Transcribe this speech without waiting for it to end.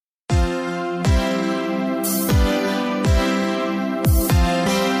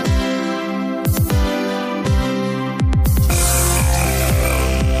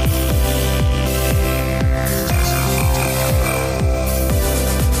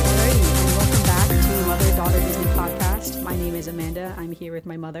Amanda. I'm here with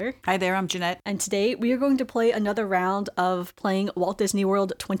my mother. Hi there, I'm Jeanette. And today we are going to play another round of playing Walt Disney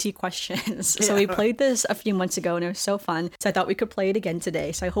World 20 questions. So we played this a few months ago and it was so fun. So I thought we could play it again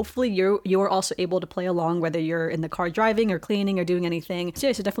today. So hopefully you're also able to play along, whether you're in the car driving or cleaning or doing anything. So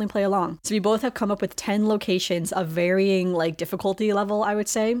yeah, so definitely play along. So we both have come up with 10 locations of varying like difficulty level, I would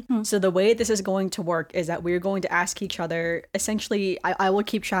say. So the way this is going to work is that we're going to ask each other, essentially, I will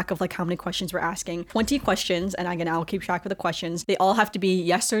keep track of like how many questions we're asking. 20 questions, and again, I'll keep track of the questions. They all have to be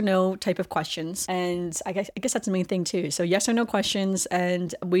yes or no type of questions. And I guess that's the main thing too. So yes or no questions,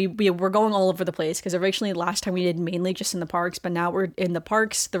 and we're going all over the place because originally last time we did mainly just in the parks, but now we're in the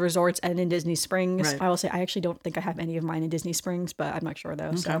parks, the resorts, and in Disney Springs. Right. I will say I actually don't think I have any of mine in Disney Springs, but I'm not sure though.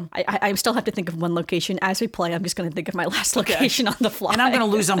 Okay. So I still have to think of one location as we play. I'm just going to think of my last location on the fly. And I'm going to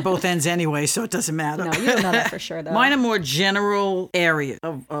lose on both ends anyway, so it doesn't matter. No, you don't know that for sure though. Mine are more general area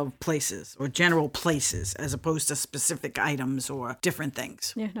of places or general places as opposed to specific items or different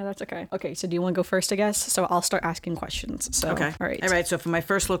things. Yeah, no, that's okay. Okay, so do you want to go first, I guess? So I'll start asking questions. So, okay. All right. So for my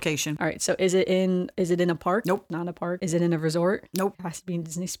first location. All right. So is it in a park? Nope. Not a park. Is it in a resort? Nope. It has to be in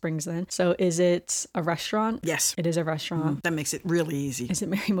Disney Springs then. So is it a restaurant? Yes. It is a restaurant. That makes it really easy. Is it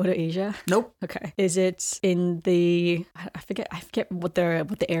Marimoto Asia? Nope. Okay. Is it in the I forget what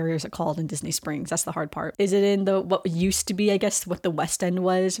the areas are called in Disney Springs. That's the hard part. Is it in the what used to be, I guess, what the West End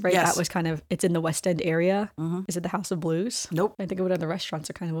was, right? Yes. That was kind of, it's in the West End area. Mm-hmm. Is it the House of Blues? Nope. I think of what other restaurants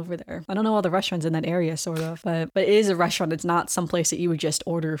are kind of over there. I don't know all the restaurants in that area, sort of, but it is a restaurant. It's not someplace that you would just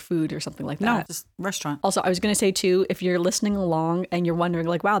order food or something like that. No, it's a restaurant. Also, I was going to say too, if you're listening along and you're wondering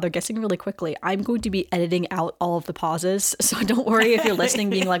like, wow, they're guessing really quickly, I'm going to be editing out all of the pauses. So don't worry if you're listening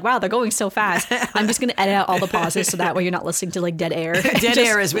being like, wow, they're going so fast. I'm just going to edit out all the pauses so that way you're not listening to like dead air. Dead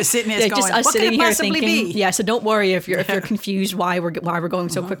air as we're sitting here going, just us what sitting could it here possibly thinking, be? Yeah, so don't worry if you're confused why we're going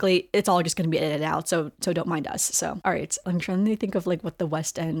so quickly. It's all just going to be edited out. So don't mind us. So all right, I'm trying to think of like what the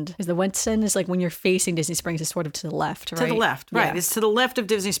West End is. The West End is like when you're facing Disney Springs is sort of to the left, right? To the left, right. Yeah. It's to the left of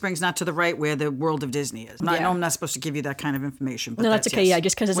Disney Springs, not to the right where the World of Disney is. I know I'm not supposed to give you that kind of information, but no, that's okay. Yes. Yeah,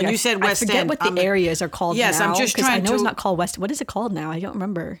 just because when you said West I forget End, what the areas are called. Yes, now, I'm just trying I know to. It's not called West. What is it called now? I don't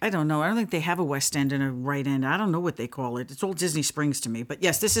remember. I don't know. I don't think they have a West End and a right end. I don't know what they call it. It's all Disney Springs to me. But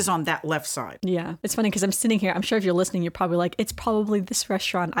yes, this is on that left side. Yeah, it's funny because I'm sitting here. I'm sure if you're listening, you're probably like, it's probably this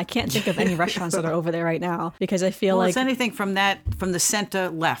restaurant. I can't think of any restaurants that are over there right now because I feel like it's anything from the center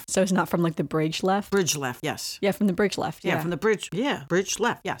left. So it's not from like the bridge left. Bridge left, yes. Yeah, from the bridge left. Yeah, from the bridge. Yeah, bridge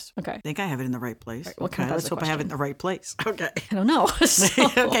left. Yes. Okay. I think I have it in the right place. Right, okay. Let's hope I have it in the right place. Okay. I don't know. So...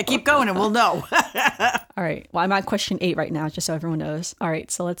 Okay, keep going and we'll know. All right. Well, I'm at question 8 right now, just so everyone knows. All right.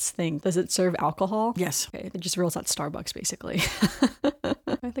 So let's think. Does it serve alcohol? Yes. Okay. It just rules out Starbucks, basically.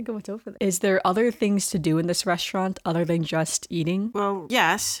 I think of what's over there. Is there other things to do in this restaurant other than just eating? Well,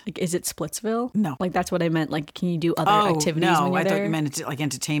 yes. Like, is it Splitsville? No. Like, that's what I meant. Like, can you do other activities when you're I there? thought you meant it like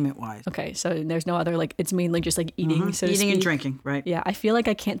entertainment-wise. Okay, so there's no other, like, it's mainly just like eating, so to Eating speak. and drinking, right. Yeah, I feel like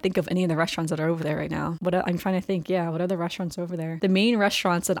I can't think of any of the restaurants that are over there right now. I'm trying to think, what are the restaurants over there? The main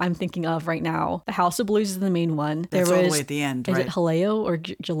restaurants that I'm thinking of right now, the House of Blues is the main one. That's all the way at the end, Is right? it Jaleo or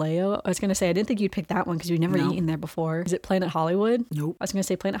Jaleo? I was going to say, I didn't think you'd pick that one because you've never eaten there before. Is it Planet Hollywood? Nope. I was going to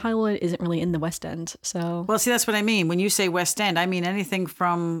say Planet Hollywood isn't really in the West End, so... Well, see, that's what I mean. When you say West End, I mean anything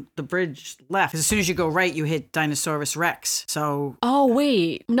from the bridge left. 'Cause as soon as you go right, you hit Dinosaurus Rex, so... Oh,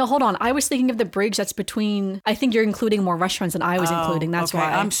 wait. No, hold on. I was thinking of the bridge that's between... I think you're including more restaurants than I was including. That's okay.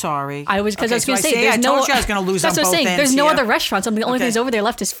 why. I'm sorry. I was... Because I was going to say, I told you I was going to lose on both ends. That's what I'm saying. There's no here. other restaurants. The only things over there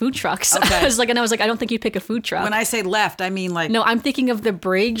left is food trucks. Okay. I was like, I don't think you'd pick a food truck. When I say left, I mean like... No, I'm thinking of the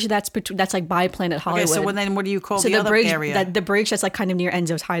bridge that's like by Planet Hollywood. Okay, so then what do you call the the other bridge, area? The bridge that's like kind of near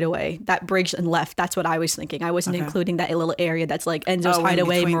Enzo's Hideaway. That bridge and left, that's what I was thinking. I wasn't including that little area that's like Enzo's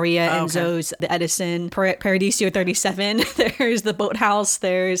Hideaway, Maria, Enzo's, the Edison, Paradiso 37. There's the Boathouse.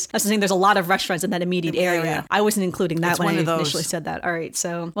 That's the thing. There's a lot of restaurants in that immediate area. Yeah. I wasn't including that It's when one I of those. initially said that. All right,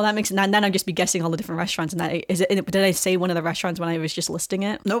 so that makes then I'd just be guessing all the different restaurants. And that is it. Did I say one of the restaurants when I was just listing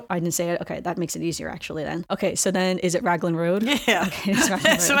it? Nope. I didn't say it. Okay, that makes it easier actually then. Okay, so then is it Raglan Road? Yeah. Okay, it's Raglan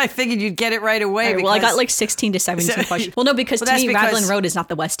That's Road. what I figured you'd get it right away. All right, well, I got like 16 to 17 questions. Well, no, because to me, Raglan Road is not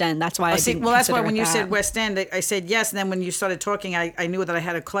the West End. That's why I didn't Well, that's why consider when you that. said West End, I said yes. And then when you started talking, I knew that I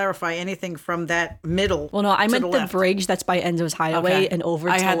had to clarify anything from that middle. Well, no, I meant the left. bridge that's by Enzo's Hideaway and over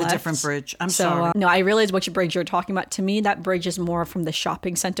to the left. I had the different bridge. I'm so, sorry. No, I realized which bridge you're talking about. To me, that bridge is more from the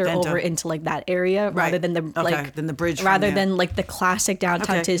shopping center over into like that area rather than the than the bridge. Rather than like the classic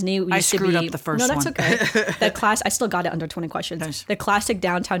downtown Disney. I screwed up the first one. No, that's okay. I still got it under 20 questions. Nice. The classic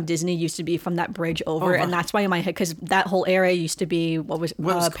downtown Disney used to be from that bridge over, and that's why in my head, because that whole area used to be, what was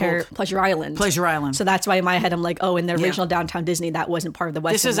What was it called? Pleasure Island. Pleasure Island. So that's why in my head I'm like, oh, in the original Downtown Disney, that wasn't part of the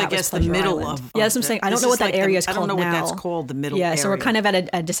West. This is, I guess, the middle of. Yeah, that's what I'm saying. I don't know what that area is called now. I don't know what that's called. The middle. Yeah, so we're area. kind of at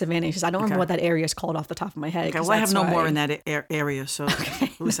a disadvantage because I don't remember what that area is called off the top of my head. Okay, well, I have no more in that area, so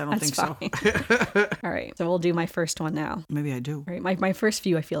at least I don't think so. All right, so we'll do my first one now. Maybe I do. All right, my first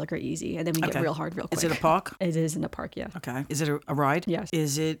few I feel like are easy, and then we get real hard real quick. Is it a park? It is in a park, yeah. Okay. Is it a ride? Yes.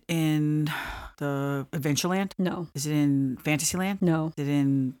 Is it in the Adventureland? No. Is it in Fantasyland? No. Is it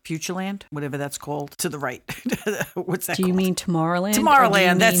in Futureland? Whatever that's called. To the right. What's that Do you called? mean Tomorrowland?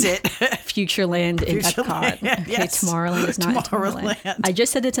 Tomorrowland, that's it. Futureland in Epcot. Okay, yes. Tomorrowland is not Tomorrowland. I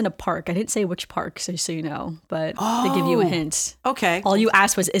just said it's in a park. I didn't say which park, so you know, but to give you a hint. Okay. All you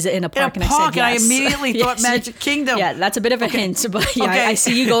asked was, is it in a park? In a park, and I said yes. I immediately thought Magic Kingdom. Yeah, that's a bit of a hint, but yeah, I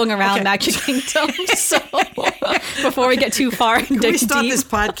see you going around Magic Kingdom. So before we get too far and Can dig we start deep. this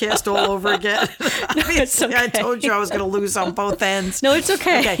podcast all over again? It's okay. I told you I was going to lose on both ends. No, it's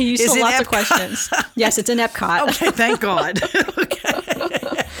okay. You Is still it lots of Epcot? questions. Yes, it's in Epcot. Okay, thank God.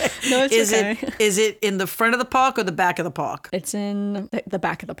 No, it's okay. Is it in the front of the park or the back of the park? It's in the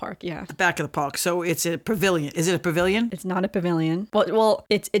back of the park, yeah. The back of the park. So it's a pavilion. Is it a pavilion? It's not a pavilion. Well,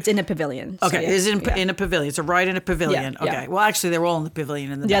 it's in a pavilion. Okay, so yeah, is it in a pavilion? It's a ride in a pavilion. Yeah, okay. Well, actually, they're all in the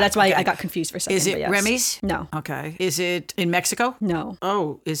pavilion in the back. Yeah, that's why okay. I got confused for a second. Is it but yes. Remy's? No. Okay. Is it in Mexico? No.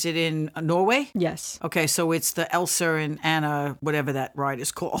 Oh, is it in Norway? Yes. Okay, so it's the Elsa and Anna, whatever that ride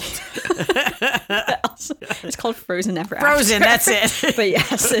is called. It's called Frozen Ever After. Frozen, that's it. But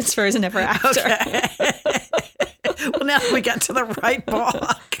yes, it's Frozen Ever After. Okay. Well, now we got to the right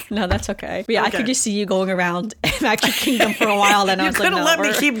park. No, that's okay. But yeah, I could just see you going around Magic Kingdom for a while. Then I was like, no. You could have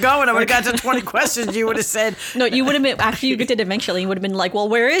let me keep going. I would have got to 20 questions. You would have said. No, you would have been, after you did eventually, you would have been like, well,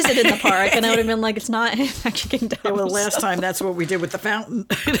 where is it in the park? And I would have been like, it's not in Magic Kingdom. Yeah, well, last time that's what we did with the fountain.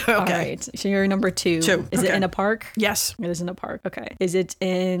 Okay. All right. So you're number two. Is it in a park? Yes. It is in a park. Okay. Is it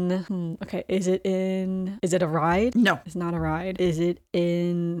in, is it a ride? No. It's not a ride. Is it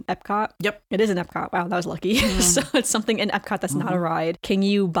in Epcot? Yep. It is in Epcot. Wow, that was lucky. So it's something in Epcot that's not a ride. Can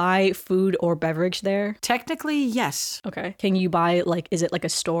you buy food or beverage there? Technically, yes. Okay. Can you buy, is it like a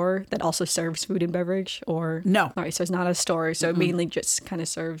store that also serves food and beverage or? No. All right. So it's not a store. So it mainly just kind of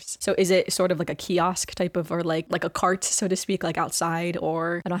serves. So is it sort of like a kiosk type of, or like a cart, so to speak, like outside,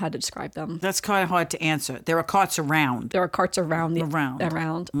 or I don't know how to describe them. That's kind of hard to answer. There are carts around. There are carts around.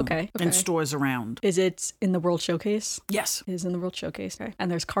 Around. Okay. And stores around. Is it in the World Showcase? Yes. It is in the World Showcase. Okay.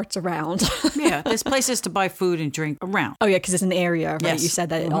 And there's carts around. Yeah. There's places to buy food and drink around. Oh, yeah, because it's an area, right? Yes. You said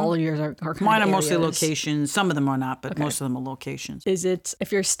that all of yours are kind Mine of are mostly areas. locations. Some of them are not, but most of them are locations. Is it,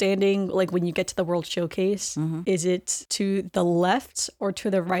 if you're standing, like when you get to the World Showcase, is it to the left or to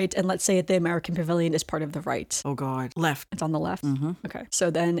the right? And let's say the American Pavilion is part of the right. Oh, God. Left. It's on the left? Okay.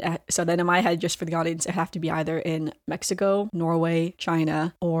 So then in my head, just for the audience, it have to be either in Mexico, Norway,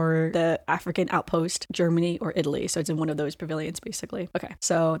 China, or the African outpost, Germany, or Italy. So it's in one of those pavilions, basically. Okay.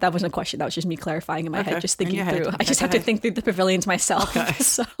 So that wasn't a question. That was just me clarifying in my head, just thinking through. I just have to think through the pavilions myself. Okay.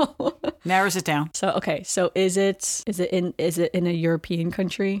 So narrows it down. So okay. So is it in a European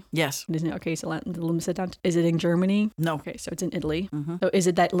country? Yes. Isn't it? Okay. So let me sit down. Is it in Germany? No. Okay. So it's in Italy. So is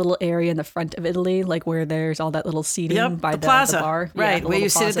it that little area in the front of Italy, like where there's all that little seating by the plaza, the bar? right? Yeah, where you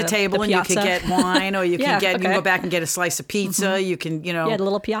sit at the table and you can get wine, or you can you can go back and get a slice of pizza. You can, Yeah, the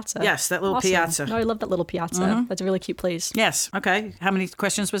little piazza. Yes, that little piazza. No, I love that little piazza. That's a really cute place. Yes. Okay. How many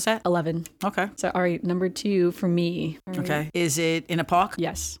questions was that? 11. Okay. So all right, number 2 for me. All right. Okay. Is it in a park?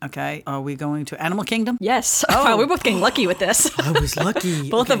 Yes. Okay. Are we going to Animal Kingdom? Yes. Oh, we're both getting lucky with this. I was lucky.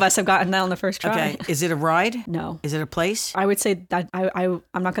 Both of us have gotten that on the first try. Okay. Is it a ride? No. Is it a place? I would say that I'm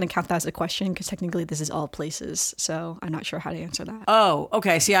not going to count that as a question because technically this is all places. So I'm not sure how to answer that. Oh,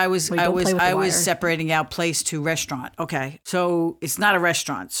 okay. See, I was wire. separating out place to restaurant. Okay. So it's not a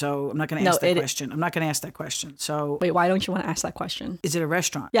restaurant. So I'm not going to ask that question. I'm not going to ask that question. So wait, why don't you want to ask that question? Is it a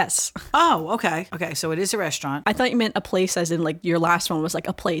restaurant? Yes. Oh, okay. Okay. So it is a restaurant. I thought you meant a place as in like your last one was like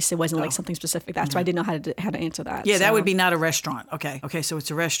a place. It wasn't like something specific. That's why I didn't know how to answer that. Yeah, that would be not a restaurant. Okay. Okay. So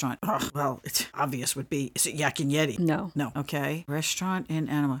it's a restaurant. Oh, well, it's obvious would be. Is it Yak and Yeti? No. No. Okay. Restaurant in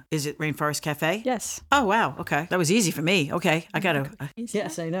Anima. Is it Rainforest Cafe? Yes. Oh, wow. Okay. That was easy for me. Okay. I got to.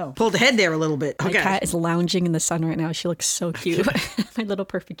 Yes, I know. Pulled ahead there a little bit. My Okay. cat is lounging in the sun right now. She looks so cute. My little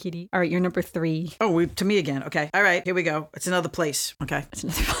perfect kitty. All right, you're number 3. Oh, to me again. Okay. All right. Here we go. It's another place. Okay. It's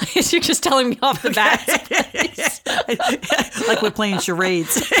another place. You're just telling me off the bat. Like we're playing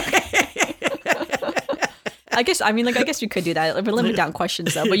charades. I guess we could do that. We're limited down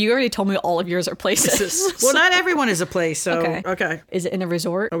questions though. But you already told me all of yours are places. Well, not everyone is a place. So okay. Is it in a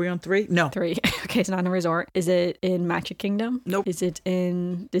resort? Are we on 3? No. 3. Okay, it's not in a resort. Is it in Magic Kingdom? Nope. Is it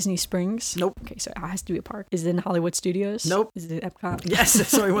in Disney Springs? Nope. Okay, so it has to be a park. Is it in Hollywood Studios? Nope. Is it Epcot? Yes,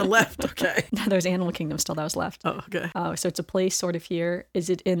 that's the only one left. Okay. No, there's Animal Kingdom still that was left. Oh, okay. Oh, so it's a place sort of here. Is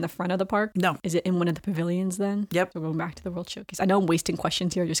it in the front of the park? No. Is it in one of the pavilions then? Yep. So we're going back to the World Showcase. I know I'm wasting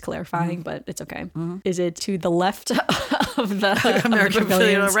questions here, just clarifying, but it's okay. Is it to the left of the American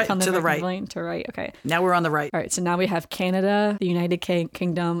Pavilion, right, on the to the American right. Pavilion, to right. Okay. Now we're on the right. All right. So now we have Canada, the United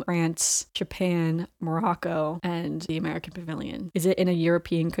Kingdom, France, Japan, Morocco, and the American Pavilion. Is it in a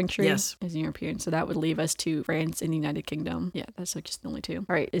European country? Yes. It's European. So that would leave us to France and the United Kingdom. Yeah, that's like just the only 2. All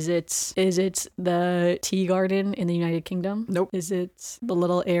right. Is it the tea garden in the United Kingdom? Nope. Is it the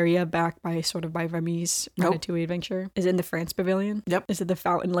little area back by Remy's Nope. Ratatouille Adventure? Is it in the France Pavilion? Yep. Is it the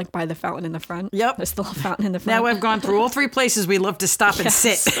fountain, like by the fountain in the front? Yep. There's the little fountain in the front. Now I've gone through all 3 places we love to stop and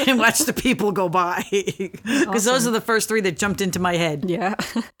sit and watch the people go by. Because those are the first 3 that jumped into my head. Yeah.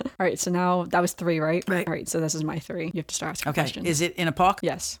 All right. So now that was 3, right? Right. All right. So this is my 3. You have to start asking Okay. questions. Is it in a park?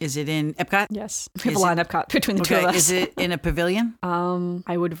 Yes. Is it in Epcot? Yes. We have a lot of Epcot between the 2 of Okay. us. Is it in a pavilion?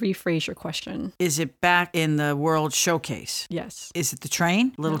 I would rephrase your question. Is it back in the World Showcase? Yes. Is it the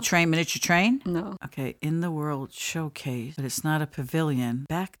train? Little train, miniature train? No. Okay. In the World Showcase, but it's not a pavilion.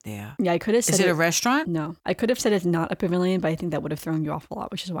 Back there. Yeah, I could have said Is it a restaurant? No. I could have said it's not a pavilion, but I think that would have thrown you off a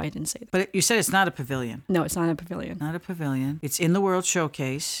lot, which is why I didn't say that. But you said it's not a pavilion. No, it's not a pavilion. Not a pavilion. It's in the World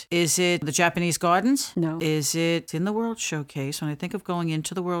Showcase. Is it the Japanese Gardens? No. Is it in the World Showcase? When I think of going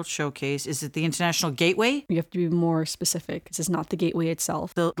into the World Showcase, is it the International Gateway? You have to be more specific. This is not the gateway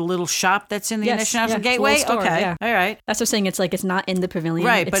itself. The little shop that's in the Yes, International yeah, it's a Gateway? little store, Okay. yeah. All right. That's what I'm saying. It's like it's not in the pavilion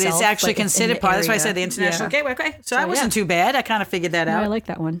Right, but itself, it's actually but it's in considered the part. That's why I area. said the International Yeah. Gateway. Okay. So that yeah. wasn't too bad. I kind of figured that No, I out. like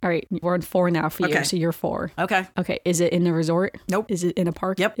that one. All right. We're on 4 now for you. Okay. So you're 4. Okay. Okay. Is it in a resort? Nope. Is it in a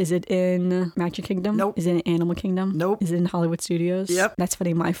park? Yep. Is it in Magic Kingdom? Nope. Is it in Animal Kingdom? Nope. Is it in Hollywood Studios? Yep. That's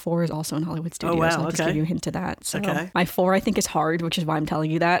funny. My 4 is also in Hollywood Studios. wow, I'll just okay. give you a hint to that. So Okay. my 4 I think is hard, which is why I'm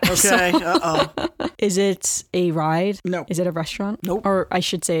telling you that. Okay. Uh-oh. Is it a ride? No. Is it a restaurant? Nope. Or I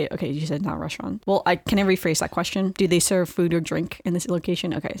should say, okay, you said not a restaurant. Well, can I rephrase that question? Do they serve food or drink in this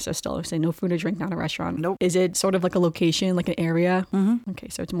location? Okay, so still say no food or drink, not a restaurant. Nope. Is it sort of like a location, like an area? Mm-hmm. Okay,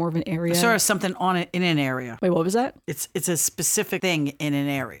 so it's more of an area. Sort of something on it in an area. Wait, what was that? It's a specific thing in an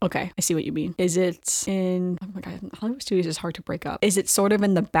area. Okay, I see what you mean. Is it in, oh my God, Hollywood Studios is hard to break up. Is it sort of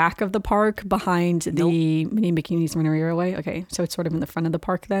in the back of the park behind the Minnie Bikini's Runaway Railway? Okay, so it's sort of in the front of the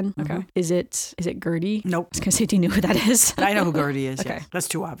park then? Okay. Is it Gertie? Nope. I was going to say, do you know who that is? I know who Gertie is. Okay. Yeah. That's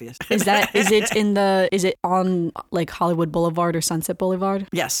too obvious. Is it on like Hollywood Boulevard or Sunset Boulevard?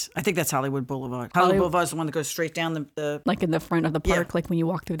 Yes, I think that's Hollywood Boulevard. Hollywood Boulevard is the one that goes straight down the Like in the front of the park, like when you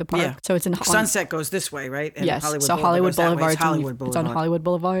walk through the park. Yeah. So it's in Sunset goes this way, right? And yes. Hollywood So Hollywood goes that way. Boulevard. It's Hollywood Boulevard. It's on Hollywood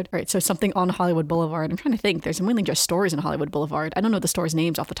Boulevard. Right. So something on Hollywood Boulevard. I'm trying to think. There's mainly just stores in Hollywood Boulevard. I don't know the stores'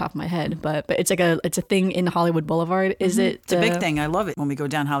 names off the top of my head, but it's a thing in Hollywood Boulevard. Is it? It's a big thing. I love it when we go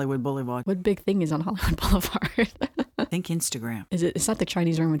down Hollywood Boulevard. What big thing is on Hollywood Boulevard? Think Instagram. Is it? It's not the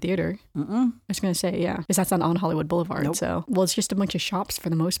Chinese Roman Theater. I was gonna say because that's not on Hollywood Boulevard. Nope. So it's just a bunch of shops for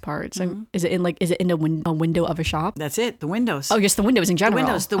the most part. So is it in a window of a shop? That's it. The windows. Oh, just the windows in general. The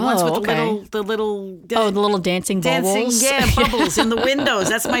windows. The ones with okay. the little. Oh, the little dancing bubbles. Yeah, bubbles in the windows.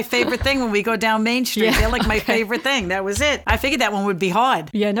 That's my favorite thing when we go down Main Street. Yeah, They're like my favorite thing. That was it. I figured that one would be hard.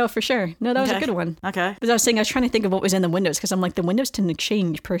 Yeah, no, for sure. No, that was a good one. Okay. Because I was trying to think of what was in the windows because I'm like, the windows tend to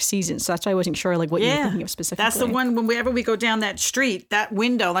change per season. So that's why I wasn't sure like what you were thinking of specifically. That's the one whenever we go down that street, that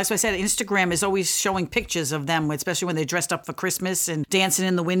window, that's why I said Instagram is always showing pictures of them, especially when they're dressed up for Christmas and dancing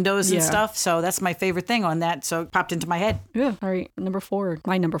in the windows and stuff. So that's my favorite thing on that. So it popped into my head. Yeah. All right. Number 4.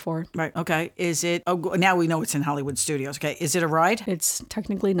 My number 4. Right. Okay. Is it, now we know it's in Hollywood Studios. Okay. Is it a ride? It's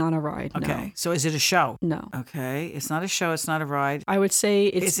technically not a ride. Okay. No. So is it a show? No. Okay. It's not a show. It's not a ride. I would say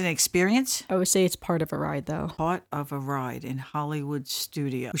It's an experience? I would say it's part of a ride though. Part of a ride in Hollywood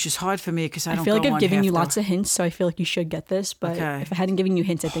Studios, which is hard for me because I don't feel like go I've on given half you the- lots of hints, so I feel like you should get this. But Okay. if I hadn't given you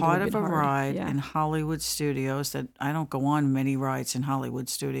hints, I think part it would of have a been hard. ride Yeah. in Hollywood Studios that I don't go on many rides in Hollywood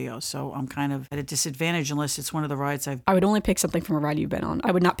Studios, so I'm kind of at a disadvantage unless it's one of the rides I've. I would only pick something from a ride you've been on.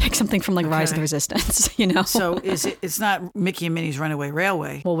 I would not pick something from like Rise of the Resistance, you know? So is it? It's not Mickey and Minnie's Runaway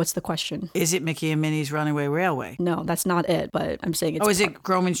Railway. Well, what's the question? Is it Mickey and Minnie's Runaway Railway? No, that's not it, but I'm saying it's. Oh, is it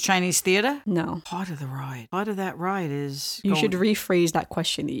Grauman's Chinese Theater? No. Part of the ride. Part of that ride is. You should rephrase that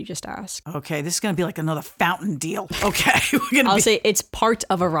question that you just asked. Okay, this is going to be like another fountain deal. Okay. I'll say it's part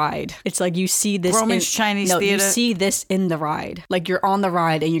of a ride. It's like you see this Roman's Chinese no, Theater. you see this in the ride. Like you're on the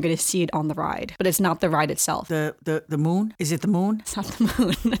ride and you're going to see it on the ride. But it's not the ride itself. The moon? Is it the moon? It's not the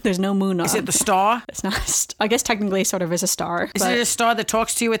moon. There's no moon on. Is it the star? It's not. I guess technically it sort of is a star. Is it a star that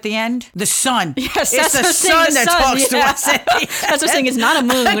talks to you at the end? The sun. Yes, it's the sun that talks to us. That's what I'm saying. It's not a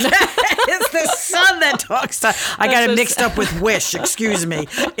moon. It's the sun that talks to us. I got it mixed up with Wish. Excuse me.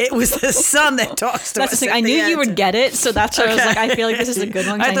 It was the sun that talks to that's us. The thing. I knew you would get it, so that's why I was like, I feel like this is a good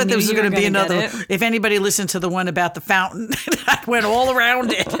one. I thought there was going to be another. If anybody listened to the one about the fountain, I went all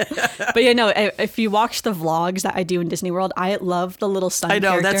around it. But if you watch the vlogs that I do in Disney World, I love the little sun. I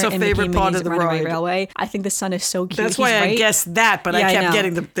know that's a favorite part of the ride. Railway. I think the sun is so cute. That's why I guessed that, but I kept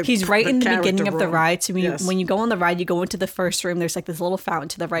getting the he's right in the beginning of the ride. So yes. when you go on the ride, you go into the first room. There's like this little fountain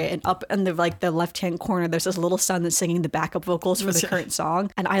to the right, and up in the left hand corner, there's this little sun that's singing the backup vocals for the current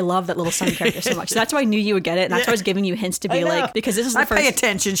song. And I love that little sun character so much. So that's why I knew you would get it, and that's why I was giving you hints to be like, because this is the first. I pay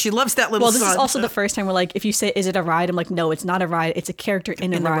attention. She loves that little sun. Well, this is also the first time we're like, if you say, is it a ride? I'm like, no, it's not a ride. It's a character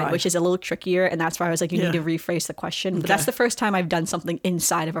in a ride, which is a little trickier. And that's why I was like, you need to rephrase the question. But that's the first time I've done something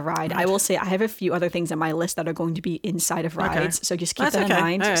inside of a ride. I will say I have a few other things on my list that are going to be inside of rides. So just keep that in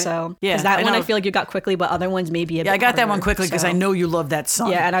mind. Right. So, because that one I feel like you got quickly, but other ones maybe a bit I got that one harder, quickly because I know you love that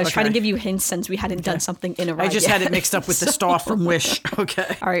song. Yeah, and I was trying to give you hints since we hadn't done something in a ride. I just had it mixed up with the star from Wish.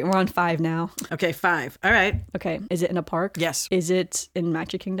 Okay. All right, we're on 5 now. Okay, 5. All right. Okay, is it in a park? Yes. Is it in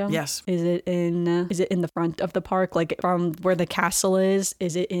Magic Kingdom? Yes. Is it in the front of the park, like from where the castle is?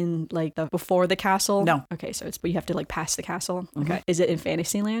 Is it in like the before the castle? No. Okay, so but you have to like pass the castle. Okay. Is it in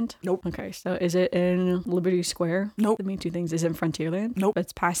Fantasyland? Nope. Okay, so is it in Liberty Square? Nope. The main two things. Is it in Frontierland? Nope.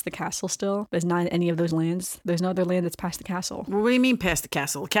 It's past the castle still. There's not any of those lands. There's no other land that's past the castle. Well, what do you mean past the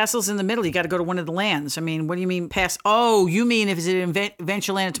castle? The castle's in the middle. You got to go to one of the lands. I mean, what do you mean past? Oh, you mean if is it in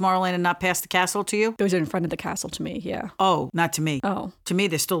Adventureland and Tomorrowland and not past the castle to you? Those are in front of the castle to me, yeah. Oh, not to me. Oh. To me,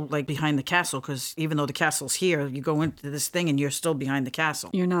 they're still like behind the castle because even though the castle's here, you go into this thing and you're still behind the castle.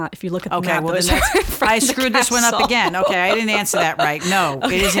 You're not. If you look at the map, well, then I screwed this one up again. Okay, I didn't answer that right. No,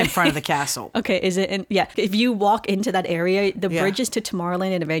 it is in front of the castle. Okay, is it in? Yeah. If you walk into that area, the bridges to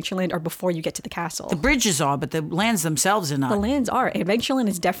Tomorrowland and Adventureland are before you get to the castle. The bridges are, but the lands themselves are not. The lands are. Adventureland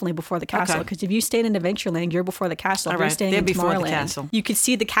is definitely before the castle because if you stayed in Adventureland, you're before the castle. If you're staying in Tomorrowland, you could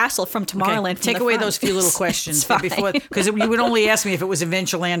see the castle from Tomorrowland. Take away those few little questions before, because you would only ask me if it was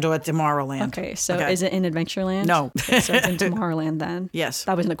Adventureland or at Tomorrowland. Okay, so is it in Adventureland? No. Okay, so it's in Tomorrowland then. Yes.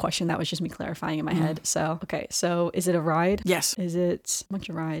 That wasn't a question. That was just me clarifying in my head. So so is it a ride? Yes. Is it a bunch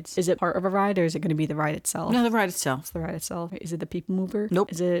of rides? Is it part of a ride or is it going to be the ride itself? No, the ride itself. It's the ride itself. Is it the People Mover?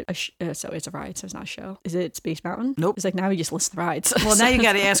 Nope. Is it so it's a ride, so it's not a show. Is it Space Mountain? Nope. It's like now we just list the rides. Well, now you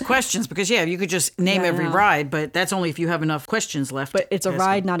got to ask questions because you could just name every ride, but that's only if you have enough questions left. But it's a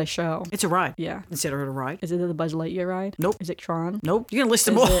ride, not a show. It's a ride. Yeah. Consider it a ride. Is it the Buzz Lightyear ride? Nope. Is it Tron? Nope. You're gonna list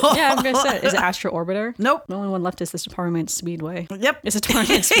them all. Yeah, I'm gonna say it. Is it Astro Orbiter? Nope. The only one left is the Tomorrowland Speedway. Yep. It's a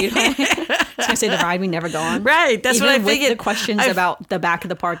Tomorrowland Speedway. I was gonna say the ride we never go on. Right. That's Even what I with figured. The questions about the back of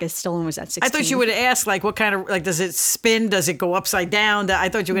the park is still was at 16. I thought you would ask like what kind of like does it spin? Does it go upside down? I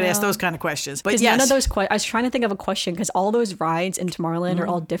thought you were gonna ask those kind of questions. But none of those I was trying to think of a question because all those rides in Tomorrowland are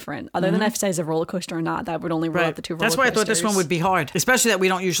all different. Other than if it says a roller coaster or not, that would only roll out the two roller coasters. That's why I thought this one would be hard, especially that we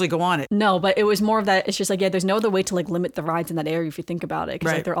don't usually go on it. No, but it was more of that. It's just like there's no other way to like limit the rides in that area if you think about it.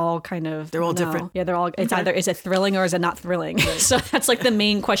 Because like they're all kind of different. Yeah, they're all. It's either is it thrilling or is it not thrilling? So that's like the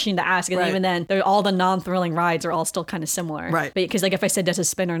main question to ask. And even then, all the non-thrilling rides are all still kind of similar. Right. Because like if I said does it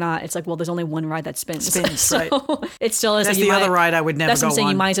spin or not, it's like well there's only one ride that spins. So right. It still is. That's like, the other ride I would never go on. That's what I'm saying.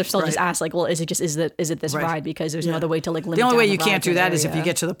 You might as well still just ask like well is it this ride because there's no other way to like limit. The only way you can't do that is if you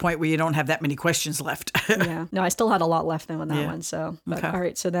get to the point where you don't have that many questions left. Yeah. No, I still had a lot left on that one. So but, all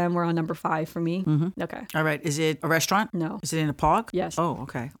right. So then we're on number 5 for me. Mm-hmm. Okay. All right. Is it a restaurant? No. Is it in a park? Yes. Oh,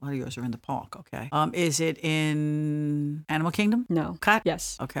 okay. A lot of yours are in the park. Okay. Is it in Animal Kingdom? No. Cat?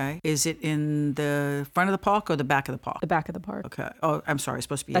 Yes. Okay. Is it in the front of the park or the back of the park? The back of the park. Okay. Oh, I'm sorry. It's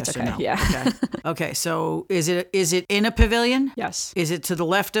supposed to be That's yes or no. Yeah. Okay. Okay. So is it in a pavilion? Yes. Is it to the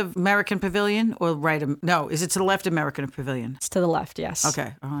left of American Pavilion or right? No. Is it to the left of American Pavilion? It's to the left. Yes.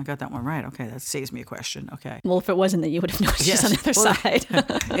 Okay. Oh, I got that one right. Okay. That saves me a question. Okay. Well, if it wasn't that, you would have noticed it's on the other side.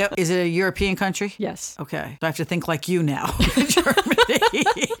 Yep. Is it a European country? Yes. Okay. So I have to think like you now. Germany,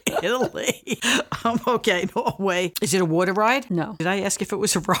 Italy. Okay. Norway. Is it a water ride? No. Did I ask if it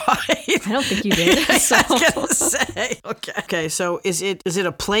was a ride? I don't think you did. So. I was gonna say. Okay. Okay. So is it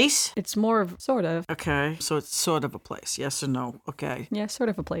a place? It's more of sort of. Okay. So it's sort of a place. Yes or no? Okay. Yeah, sort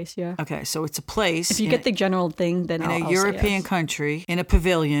of a place. Yeah. Okay. So it's a place. If you get the general thing, then in I'll a European say yes. country in a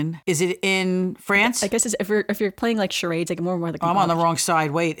pavilion. Is it in France? I guess if you're playing like charades, like more like. I'm on the wrong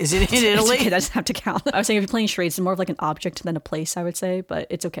side. Wait, is it in Italy? Okay, that doesn't have to count. I was saying if you're playing charades, it's more of like an object than a place, I would say, but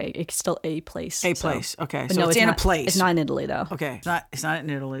it's okay. It's still a place. Place. Okay, but so no, it's in not, a place. It's not in Italy though. Okay, it's not in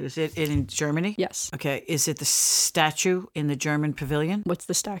Italy. Is it in Germany? Yes. Okay, is it the statue in the German pavilion? What's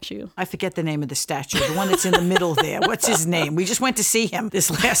the statue? I forget the name of the statue. The one that's in the middle there. What's his name? We just went to see him this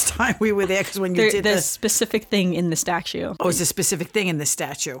last time we were there because when you did the specific thing in the statue. Oh, it's a specific thing in the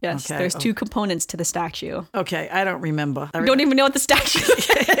statue. Yes, okay. There's two components to the statue. Okay, I don't remember. You don't even know what the statue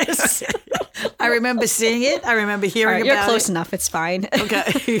is. I remember seeing it. I remember hearing about it. You're close enough. It's fine. Okay.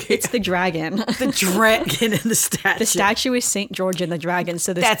 It's the dragon. The dragon in the statue. The statue is St. George and the dragon.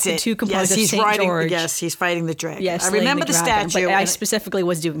 So that's it. Two components yes, of St. George. Yes, he's fighting the dragon. Yes, I remember the statue. But I specifically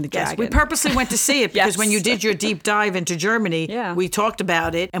was doing the dragon. Yes, we purposely went to see it because when you did your deep dive into Germany, we talked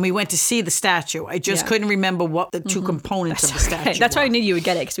about it and we went to see the statue. I just couldn't remember what the two components of the statue were. That's why I knew you would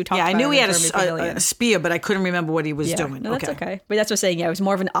get it because we talked about it. Yeah, I knew he had a spear, but I couldn't remember what he was doing. No, that's okay. But that's what I'm saying. Yeah, it was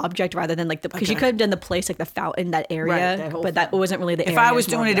more of an object rather than like because you could have done the place like the fountain, that area, but that wasn't really the area. If I was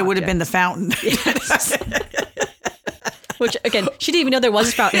doing it, it would have been the fountain. Yes. Which, again, she didn't even know there was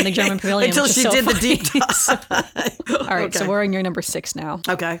a fountain in the German pavilion. Until she did the deep dive. All right, so we're on your number 6 now.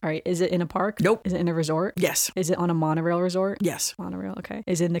 Okay. All right, is it in a park? Nope. Is it in a resort? Yes. Is it on a monorail resort? Yes. Monorail, okay.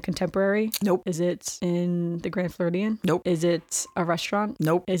 Is it in the Contemporary? Nope. Is it in the Grand Floridian? Nope. Is it a restaurant?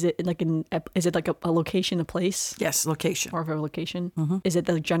 Nope. Is it like a location, a place? Yes, location. Or of a location? Mm-hmm. Is it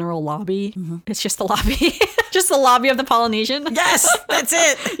the general lobby? Mm-hmm. It's just the lobby. Just the lobby of the Polynesian? Yes, that's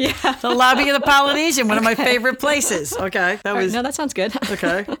it. Yeah. The lobby of the Polynesian, one of my favorite places. Okay. No, that sounds good.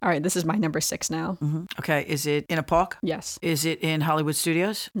 Okay. All right, this is my number 6 now. Mm-hmm. Okay, is it in a park? Yes. Is it in Hollywood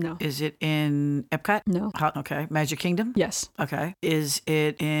Studios? No. Is it in Epcot? No. Okay. Magic Kingdom? Yes. Okay. Is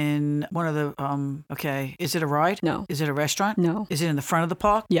it in one of the, okay. Is it a ride? No. Is it a restaurant? No. Is it in the front of the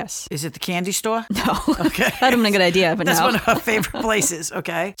park? Yes. Is it the candy store? No. Okay. That would have been a good idea, but That's no. one of our favorite places.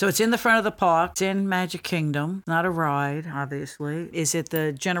 Okay. So it's in the front of the park. It's in Magic Kingdom. Not a ride, obviously. Is it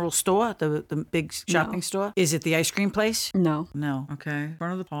the general store? The big shopping store? Is it the ice cream place? No. No. Okay.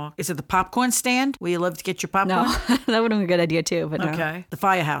 Front of the park. Is it the popcorn stand where you love to get your popcorn? No. That would have been a good idea too, but no. Okay. The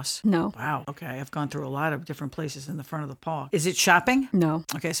firehouse? No. Wow. Okay. I've gone through a lot of different places in the front of the park. Is it shopping? No.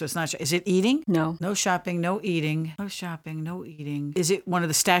 Okay. So it's not. Is it eating? No. No shopping. No eating. No shopping. No eating. Is it one of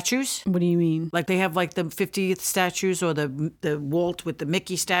the statues? What do you mean? Like they have like the 50th statues or the Walt with the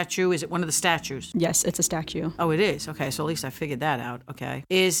Mickey statue? Is it one of the statues? Yes, it's a statue. Oh, it is. Okay. So at least I figured that out. Okay.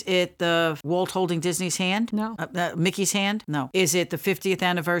 Is it the Walt holding Disney's hand? No. Mickey's hand? No. Is it the 50th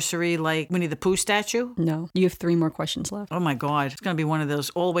anniversary like Winnie the Pooh statue? No. You have 3 more questions left. Oh my God. It's going to be one of those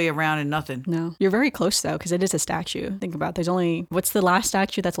all the way around and nothing. No. You're very close though, because it is a statue. Think about it. There's only, what's the last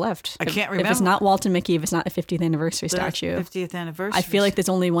statue that's left? I can't remember. If it's not Walt and Mickey, if it's not a 50th anniversary statue. 50th anniversary. I feel like there's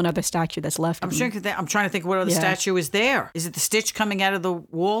only one other statue that's left. I'm trying to think what other statue is there. Is it the Stitch coming out of the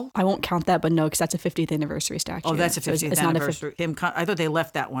wall? I won't count that, but no, because that's a 50th anniversary statue. Oh, that's a 50th anniversary. I thought they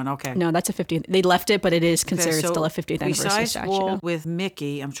left that one. Okay. No, that's a 50th. They left it, but it is considered still a 50th anniversary besides statue. Walt with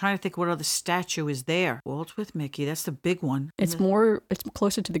Mickey, I'm trying to think what other statue is there. Walt with Mickey, that's the big one. It's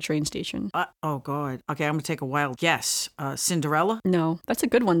closer to the train station. Oh, God. Okay, I'm going to take a wild guess. Cinderella? No, that's a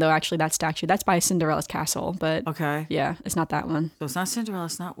good one, though, actually, that statue. That's by Cinderella's castle, but okay. Yeah, it's not that one. So it's not Cinderella,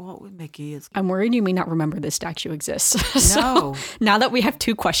 it's not Walt with Mickey. I'm worried you may not remember this statue exists. No. Now that we have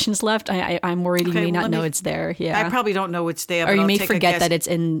 2 questions left, I'm worried you may not know it's there. Yeah. I probably don't know it's there, or you may forget that it's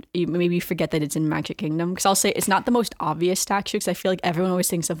in, maybe you forget that it's in Magic Kingdom. Because I'll say it's not the most obvious statue, because I feel like everyone always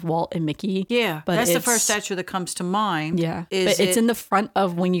thinks of Walt and Mickey. Yeah, but that's the first statue that comes to mind. Yeah, but it's in the front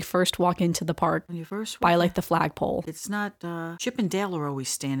of when you first walk into the park. When you first by like the flagpole. It's not Chip and Dale are always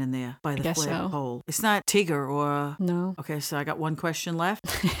standing there by the flagpole. So. It's not Tigger or no. Okay, so I got one question left.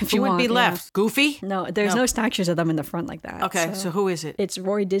 If who would be left? Goofy? No, there's no statues of them in the front like that. Okay, so who is it? It's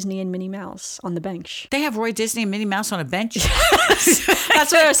Roy Disney and Minnie Mouse on the bench. They have Roy Disney and Minnie Mouse on a bench?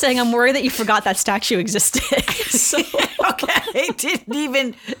 That's what I was saying. I'm worried that you forgot that statue existed. So. Okay, didn't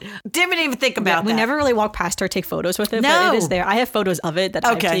even think about that. We never really walked past her, take photos with it, no. but it is there. I have photos of it that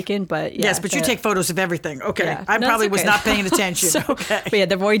I've taken, but yeah. Yes, but you take photos of everything. Okay, yeah. I probably was not paying attention. Okay. But yeah,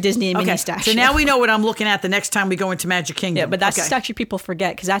 the Roy Disney and Minnie statue. So now we know what I'm looking at the next time we go into Magic Kingdom. Yeah, but that's the statue people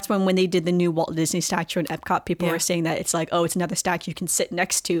forget, because that's when they did the new Walt Disney statue in Epcot, people were saying that it's like, oh, it's another statue you can sit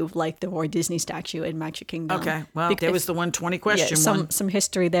next to, like the Roy Disney statue in Magic Kingdom. Okay, well, there was the 120 question some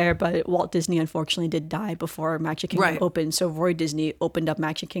history there, but Walt Disney unfortunately did die before Magic Magic Kingdom opened. So Roy Disney opened up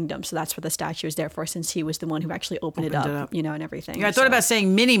Magic Kingdom. So that's what the statue is there for, since he was the one who actually opened it up, you know, and everything. Yeah, I thought about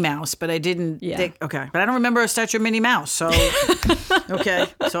saying Minnie Mouse, but I didn't think, okay. But I don't remember a statue of Minnie Mouse, so, okay.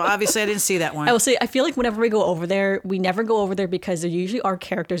 So obviously I didn't see that one. I will say, I feel like whenever we go over there, we never go over there because there usually are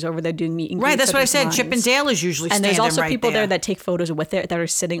characters over there doing meet and greets. Right, that's what I said. Lines. Chip and Dale is usually standing right there. And there's also people there that take photos with it that are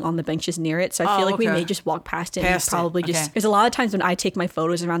sitting on the benches near it. So I feel like we may just walk past it and probably just... There's a lot of times when I take my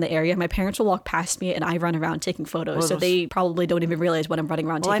photos around the area, my parents will walk past me and I run around taking photos. So they probably don't even realize what I'm running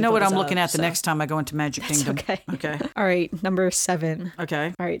around taking photos. Well, I know what I'm looking at the next time I go into Magic Kingdom. Okay. All right, number 7.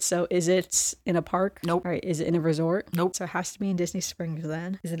 Okay. All right, so is it in a park? Nope. All right, is it in a resort? Nope. So it has to be in Disney Springs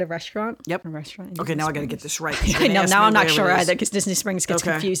then. Is it a restaurant? Yep. A restaurant. Okay, now I got to get this right. I know, now I'm not sure either because Disney Springs gets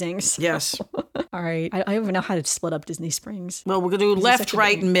confusing. So. Yes. All right, I don't even know how to split up Disney Springs. Well, we're going to do left,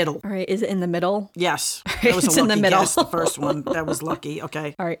 right, and middle. All right, is it in the middle? Yes. That was a lucky guess, the first one. That was lucky.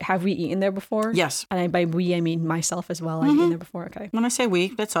 Okay. All right, have we eaten there before? Yes. And by we, I mean myself as well. I've eaten there before. Okay. When I say we,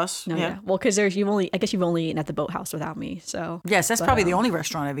 that's us. No, yeah. Well, because I guess you've only eaten at the Boathouse without me. So yes, that's probably the only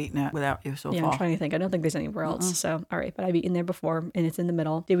restaurant I've eaten at without you so far. Yeah, I'm trying to think. I don't think there's anywhere else. So, all right, but I've eaten there before, and it's in the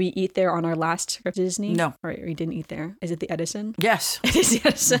middle. Did we eat there on our last trip to Disney? No. All right, we didn't eat there. Is it the Edison? Yes. It is the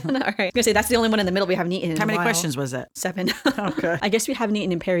Edison. All right. I'm gonna say that's the only one in the middle we haven't eaten in How a many while. questions was that? 7. Okay. I guess we haven't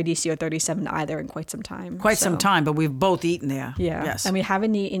eaten in Paradiso 37 either in quite some time. Quite some time, but we've both eaten there. Yeah. Yes. And we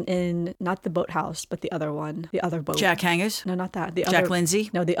haven't eaten in not the Boathouse, but the other one, the other boat. Jack Hangers? No, not that. Jack Lindsay?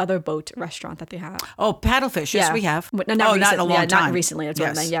 No, the other boat restaurant that they have. Oh, Paddlefish. Yes, we have. No, not in a long time. Not recently. That's what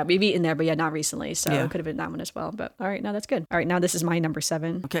I meant. Yeah, we've eaten there, but not recently. So it could have been that one as well. But all right, now that's good. All right, now this is my number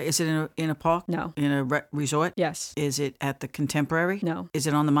 7. Okay, is it in a park? No. In a resort? Yes. Is it at the Contemporary? No. Is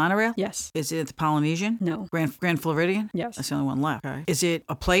it on the monorail? Yes. Is it at the Polynesian? No. Grand Floridian? Yes. That's the only one left. Okay. Is it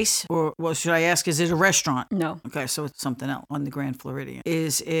a place, or well, should I ask? Is it a restaurant? No. Okay, so it's something else on the Grand Floridian.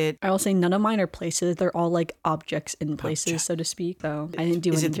 Is it? I will say none of mine are places. They're all like objects in places, so to speak. So I didn't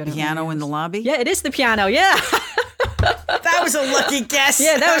do. Is it the piano in the lobby? Yeah, it is the piano. Yeah. That was a lucky guess.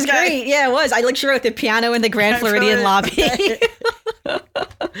 Yeah, that was great. Yeah, it was. I looked sure at the piano in the Grand Floridian lobby.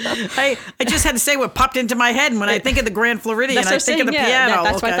 I just had to say what popped into my head, and when I think of the Grand Floridian, I think of the piano.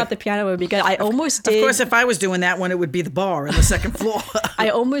 That's why I thought the piano would be good. I almost did. Of course, if I was doing that one, it would be the bar on the second floor. I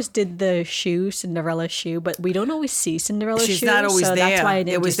almost did the Cinderella shoe, but we don't always see Cinderella's shoe. She's not always there. That's why I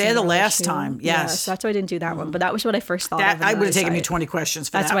didn't it was do there the Cinderella's last shoe. time. Yes. So that's why I didn't do that one. But that was what I first thought of. I would have taken me 20 questions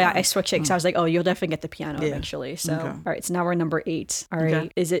for that. That's why I switched it, because I was like, oh, you'll definitely get the piano eventually. So, all right, so now we're number 8. All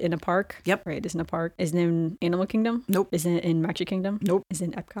right. Is it in a park? Yep. All right, it's in a park. Is it in Animal Kingdom? Nope. Is it in Magic Kingdom? Nope. Is it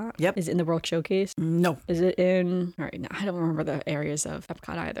in Epcot? Yep. Is it in the World Showcase? No. Is it in... All right, no, I don't remember the areas of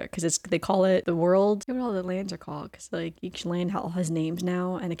Epcot either, because they call it the world. I don't know what all the lands are called, because like each land all has names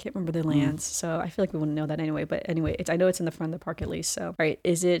now, and I can't remember the lands. So I feel like we wouldn't know that anyway. But anyway, I know it's in the front of the park at least. So, all right,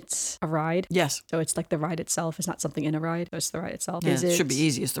 is it a ride? Yes. So it's like the ride itself. It's not something in a ride. So it's the ride itself. Yeah, it should be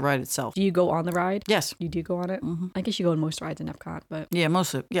easy. It's the ride itself. Do you go on the ride? Yes. You do go on it? Mm-hmm. I guess you go on most rides in Epcot, but... Yeah,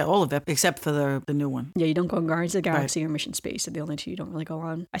 all of it, except for the new one. Yeah, you don't go on Guardians of the Galaxy or Mission Space. Are the only 2 you don't really go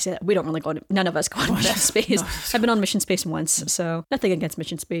on. I say that we don't really go on... None of us go on Mission Space. I've been on Mission Space once, so nothing against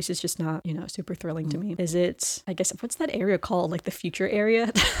Mission Space. It's just not, super thrilling to me. Is it... I guess, what's that area called? Like the future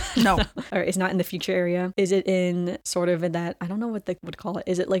area? No. Or it's not in the future area. Is it in sort of in that... I don't know what they would call it.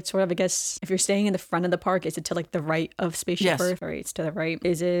 Is it like sort of, I guess, if you're staying in the front of the park, is it to like the right of Spaceship Earth? Or it's to the right.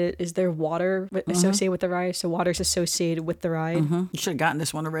 Is there water associated with the ride? So water's associated with the ride. Mm-hmm. You should have gotten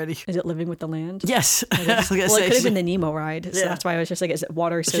this one already. Is it Living with the Land? Yes. Well, it could have been the Nemo ride. So that's why I was just like, is it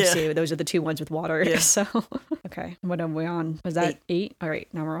water associated? Yeah. Those are the 2 ones with water. Yeah. So, okay. What are we on? Was that 8? All right.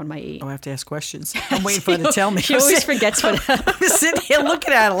 Now we're on my 8. Oh, I have to ask questions. I'm waiting for her to tell me. She always forgets what. I'm sitting here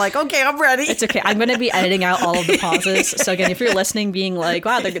looking at her like, okay, I'm ready. It's okay. I'm going to be editing out all of the pauses. So again, if you're listening, being like,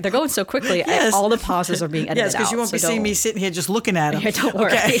 wow, they're going so quickly, all the pauses are being edited out. Yes, because you won't be seeing me sitting here just looking at them. Yeah, don't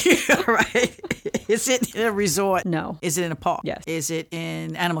worry. Okay. All right. Is it in a resort? No. Is it in a park? Yes. Is it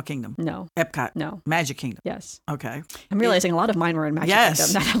in Animal Kingdom? No. Epcot? No. Magic Kingdom? Yes. Okay. I'm realizing a lot of mine were in Magic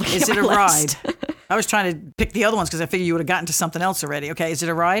Kingdom. Is it a ride? I was trying to pick the other ones because I figured you would have gotten to something else already. Okay, is it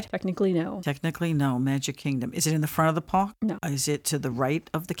a ride? Technically, no. Technically, no. Magic Kingdom. Is it in the front of the park? No. Is it to the right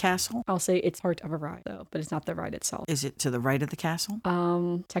of the castle? I'll say it's part of a ride, though, but it's not the ride itself. Is it to the right of the castle?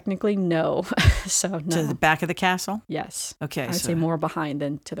 Technically, no. So, no. To the back of the castle? Yes. Okay. I'd say more behind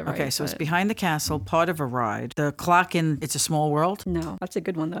than to the right. Okay, so it's behind the castle, part of a ride. The clock in It's a Small World? No, that's a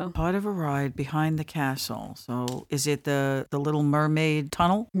good one, though. Part of a ride behind the castle. So is it the Little Mermaid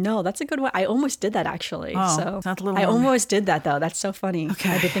tunnel? No, that's a good one. I almost did that that actually. Oh, so it's not the Little I Mermaid. almost did that though. That's so funny. Okay.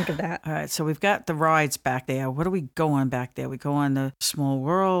 I did think of that. All right, so we've got the rides back there. What do we go on back there? We go on the Small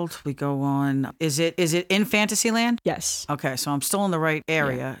World. We go on. Is it in Fantasyland? Yes. Okay, so I'm still in the right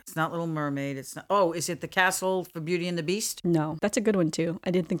area. It's not Little Mermaid. It's not. Oh, is it the castle for Beauty and the Beast? No, that's a good one too.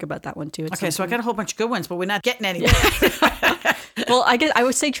 I did think about that one too. Okay, so I got a whole bunch of good ones, but we're not getting anywhere. Well, I guess I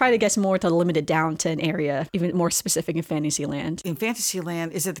would say try to guess more to limit it down to an area, even more specific in Fantasyland. In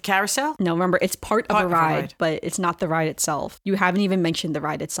Fantasyland, is it the carousel? No, remember, it's part of a ride, but it's not the ride itself. You haven't even mentioned the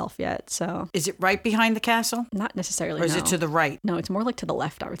ride itself yet, so Is it right behind the castle? not necessarily. Or is no. it to the right? No, it's more like to the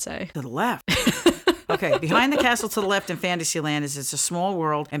left, I would say. To the left. Okay, behind the castle to the left in Fantasyland is It's a Small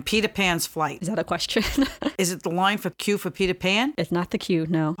World and Peter Pan's Flight. Is that a question? Is it the line for queue for Peter Pan? It's not the queue,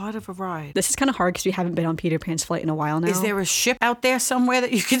 no. Part of a ride. This is kind of hard because we haven't been on Peter Pan's Flight in a while now. Is there a ship out there somewhere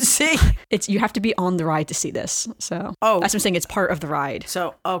that you can see? You have to be on the ride to see this. So Oh. that's what I'm saying. It's part of the ride.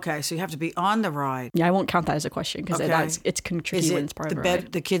 So, okay, so you have to be on the ride. Yeah, I won't count that as a question because Okay. it's tricky Is when it it's part the of the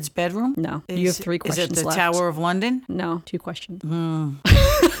ride. the kid's bedroom? No, you have 3 questions Is it the left. Tower of London? No, 2 questions.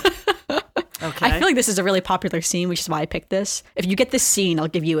 Okay. I feel like this is a really popular scene, which is why I picked this. If you get this scene, I'll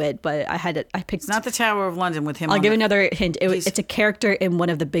give you it. But I picked. It's not the Tower of London with him. I'll on give the- another hint. It's a character in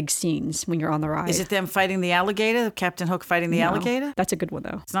one of the big scenes when you're on the ride. Is it them fighting the alligator? Captain Hook fighting the No. alligator? That's a good one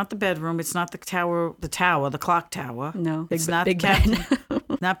though. It's not the bedroom. It's not the clock tower. No, It's Big- not Big Captain. Ben.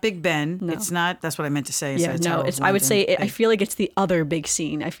 Not Big Ben. It's not. That's what I meant to say. Yeah, no. I would say I feel like it's the other big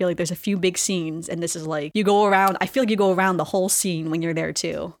scene. I feel like there's a few big scenes, and this is like you go around. I feel like you go around the whole scene when you're there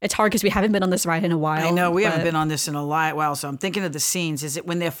too. It's hard because we haven't been on this ride in a while. I know we haven't but- been on this in a while, so I'm thinking of the scenes. Is it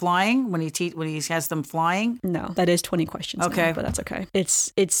when they're flying? When he has them flying? No, that is 20 questions. Okay. now, but that's okay.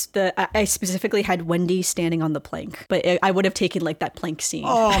 It's I specifically had Wendy standing on the plank, but I would have taken like that plank scene.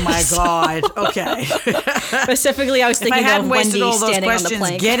 Oh my God. Okay. Specifically, I was If I thinking hadn't of wasted Wendy all those standing on the questions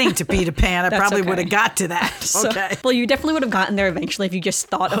plank. getting to Peter Pan, I That's probably okay. would have got to that. So- Okay. Well, you definitely would have gotten there eventually if you just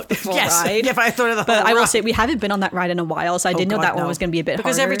thought of the full Yes. ride. If I thought of the But whole I will ride. say we haven't been on that ride in a while, so I didn't know God, that one no. was going to be a bit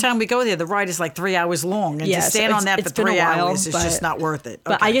because harder. every time we go there, the ride is like 3 hours long, and Yeah, to so stand on that for it's been a 3 while, hours is just but- not worth it.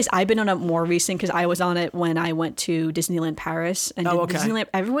 But Okay. I guess I've been on it more recent because I was on it when I went to Disneyland Paris. And Oh, okay. Disneyland,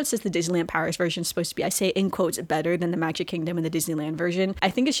 everyone says the Disneyland Paris version is supposed to be, I say in quotes, better than the Magic Kingdom and the Disneyland version. I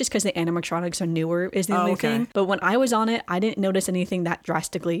think it's just because the animatronics are newer is the only okay. thing. But when I was on it, I didn't notice anything that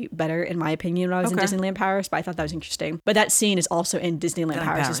drastically better, in my opinion, when I was Okay. in Disneyland Paris. But I thought that was interesting. But that scene is also in Disneyland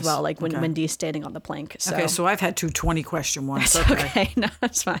Paris as well, like when Okay. Wendy is standing on the plank. So. Okay, so I've had 2 20-question ones. Okay, no,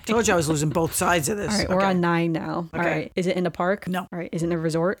 that's fine. Told you I was losing both sides of this. All right, we're Okay. on 9 now. All Okay. right, is it in a park? No. All right, is it in a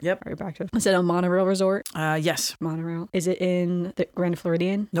resort? Yep. All right, back to it. Is it a monorail resort? Yes. Monorail. Is it in the Grand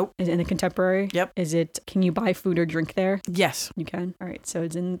Floridian? Nope. Is it in the Contemporary? Yep. Is it? Can you buy food or drink there? Yes. You can. All right, so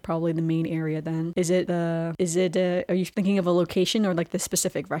it's in probably the main area then. Is it? Are you thinking of a location or like the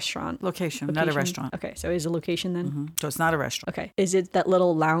specific restaurant? Location, not a Location? restaurant. Okay, so is a location then? So it's not a restaurant. Okay. Is it that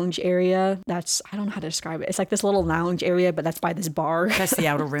little lounge area? I don't know how to describe it. It's like this little lounge area, but that's by this bar. That's the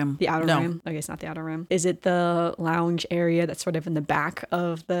outer rim. The outer no. rim. Okay, it's not the outer rim. Is it the lounge area that's sort of in the back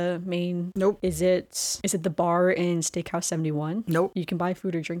of the main? Nope. Is it the bar in Steakhouse 71? Nope. You can buy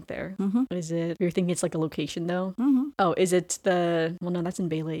food or drink there. Mm-hmm. Is it? You're thinking it's like a location though. Mm-hmm. Oh, is it the? Well, no, that's in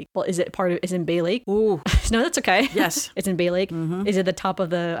Bay Lake. Well, is it part of? Is it in Bay Lake? Ooh. No, that's okay. Yes. It's in Bay Lake. Mm-hmm. Is it the top of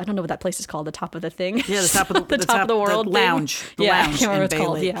the? I don't know what that place is called. The top of the thing. Yeah, the top of the, the top of the world the thing? lounge. The Yeah, I lounge can't remember in what it's Bay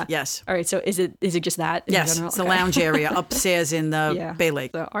called. Lake. Yeah. Yes. All right. So is it just that? In Yes, general? it's the Okay. lounge area upstairs in the Yeah. Bay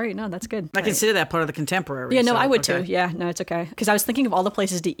Lake. So, all right. No, that's good. I All right. consider that part of the Contemporary. Yeah, no, so, I would okay. too. Yeah, no, it's okay. Because I was thinking of all the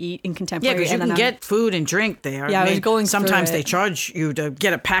places to eat in Yeah, Contemporary. because you and can then get food and drink there. Yeah, I was going through Sometimes it. they charge you to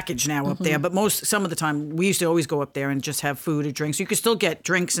get a package now up there, but some of the time we used to always go up there and just have food or drinks. You could still get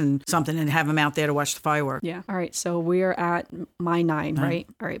drinks and something and have them out there to watch the fireworks. Yeah. All right. So we're at my 9, right?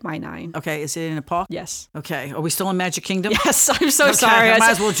 All right, my 9. Okay, is it in a park? Yes. Okay, are we still in Magic Kingdom? Yes, I'm so Okay, sorry. I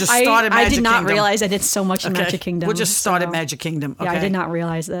might as well just start at I Magic did not Kingdom. realize I did so much in Okay, Magic Kingdom. we'll just start so- at Magic Kingdom. Okay. Yeah, I did not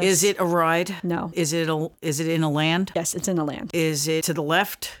realize this. Is it a ride? No. Is it in a land? Yes, it's in a land. Is it to the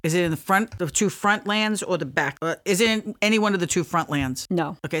left? Is it in the 2 front lands or the back? Is it in any one of the 2 front lands?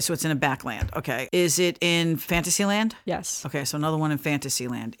 No. Okay, so it's in a back land. Okay. Is it in Fantasyland? Yes. Okay, so another one in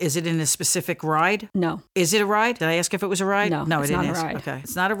Fantasyland. Is it in a specific ride? No. Is it a ride? Did I ask if it was a ride? No, No, it's it not a is. ride. Okay.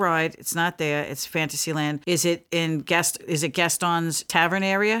 It's not a ride. It's not there. It's Fantasyland. Is it Gaston's Tavern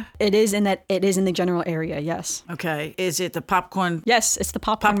area? It is in the general area. Yes. Okay. Is it the popcorn? Yes, it's the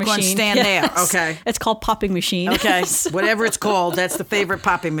popcorn Popcorn machine. stand there. Yes. Okay. It's called Popping Machine. Okay. Whatever it's called, that's the favorite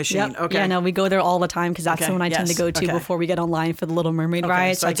popping machine. Yep. Okay. Yeah, no, we go there all the time because that's Okay, the one I tend to yes, go to okay. before we get online for the Little Mermaid Okay,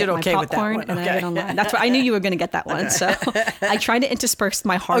 ride. so I get did my okay with that popcorn one. and then I Okay. get online. That's what I knew you were going to get that one. So I try to intersperse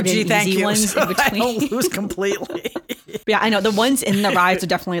my hard Oh, gee, and thank easy you. ones So in between. I don't lose completely. But yeah, I know the ones in the rides are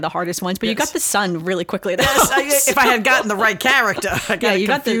definitely the hardest ones, but you got the sun really quickly. Though. Yes, if I had gotten the right character, I got you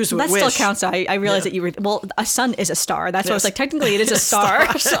got confused with that Wish. still counts. I realized that you were, well, a sun is a star. That's what I was like, technically it is a star.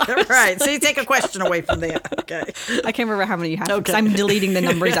 So Right, so you take a question away from there. Okay. I can't remember how many you have because I'm deleting the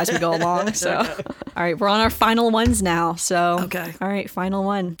numbers as we go along. So, all right, we're on our final ones now. So, Okay. All right, final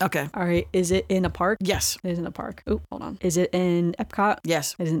one. Okay. All right, is it in a park? Yes. It is in a park. Oh, hold on. Is it in Epcot?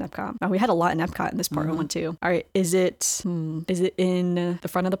 Yes. It is in Epcot. Oh, we had a lot in Epcot in this part one too. All right, is it in the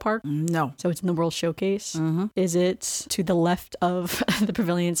front of the park? No. So it's in the World Showcase. Is it to the left of the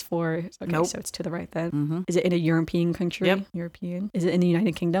pavilions for? Okay, Nope. so it's to the right then. Is it in a European country? Yep. European. Is it in the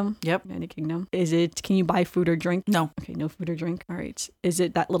United Kingdom? Yep. United Kingdom. Is it? Can you buy food or drink? No. Okay, no food or drink. All right. Is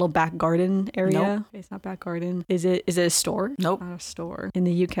it that little back garden area? Nope. Okay, it's not back garden. Is it a store? Nope. Not a store. In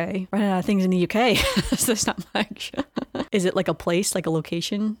the UK. Running out of things in the UK. So there's not much. Is it like a place, like a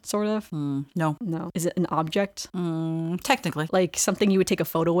location, sort of? No. No. Is it an object? Technically. Like something you would take a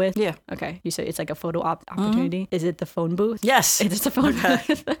photo with? Yeah. Okay. You said it's like a photo opportunity. Is it the phone booth? Yes. It's a phone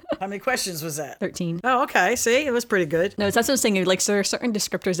booth. How many questions was that? 13. Oh, okay. See, it was pretty good. No, that's what I'm saying. Like, so there are certain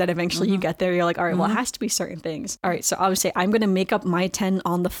descriptors that eventually you get there. You're like, all right, well, it has to be certain things. All right. So I would say I'm going to make up my 10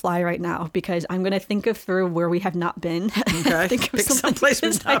 on the fly right now because I'm going to think of through where we have not been. Okay. Think of Pick some someplace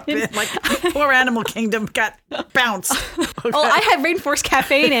we've not been. Like, poor Animal Kingdom got bounced. Okay. Oh, I had Rainforest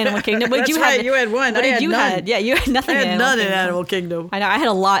Cafe in Animal Kingdom. What did That's you right. have? You had one. What I did had you none. had? Yeah, you had nothing. I had in none in Kingdom. Animal Kingdom. I know I had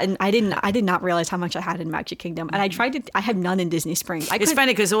a lot, and I did not realize how much I had in Magic Kingdom. And I tried to. I had none in Disney Springs. It's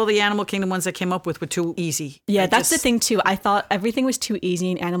funny because all the Animal Kingdom ones I came up with were too easy. Yeah, that's the thing too. I thought everything was too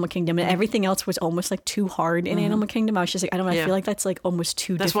easy in Animal Kingdom, and everything else was almost like too hard in Animal Kingdom. I was just like, I don't know. I feel like that's like almost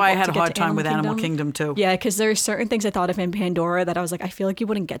too. That's difficult why I had to a get hard to time with Animal Kingdom too. Yeah, because there are certain things I thought of in Pandora that I was like, I feel like you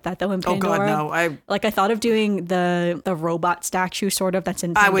wouldn't get that though in Pandora. Oh God, no! I thought of doing the robot statue sort of that's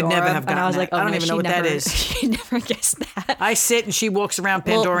in Pandora. I would never have gotten and I was like, that. oh, I don't no, even know what that is. She never guessed that. I sit and she walks around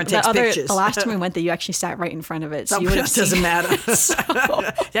Pandora and takes pictures. The last time we went there, you actually sat right in front of it. So you would have It doesn't matter. So,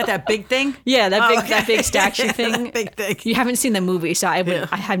 Is that big thing? yeah, that big statue thing. That big thing. You haven't seen the movie, so I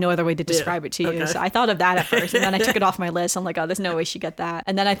have no other way to describe it to you. Okay. So I thought of that at first, and then I took it off my list. I'm like, oh, there's no way she got that.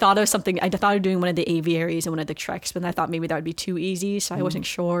 And then I thought of something. I thought of doing one of the aviaries and one of the treks, but then I thought maybe that would be too easy, so I wasn't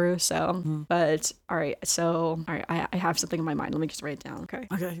sure. So, but all right. So, all right, I have something in my mind. Let me just write it down. Okay.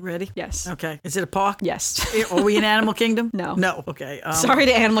 Okay, you ready? Yes. Okay. Is it a park? Yes. Are we in Animal Kingdom? No. No. Okay. Sorry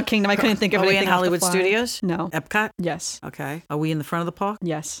to Animal Kingdom. I couldn't think of Are we anything in off the Hollywood fly. Studios? No. Epcot? Yes. Okay. Are we in the front of the park?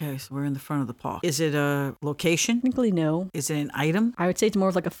 Yes. Okay, so we're in the front of the park. Is it a location? Technically, no. Is it an item? I would say it's more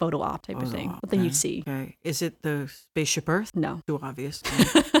of like a photo op type of thing. Something you'd see. Okay. Is it the Spaceship Earth? No. Too obvious.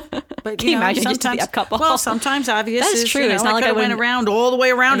 But Can you imagine just to the sometimes, Epcot ball? well, sometimes obvious. That's is, true. You know, It's not like I coulda went wouldn't- around all the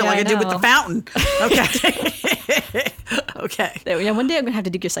way around it Yeah, like I did with I the know. fountain. Okay. Okay. Yeah, one day I'm gonna have to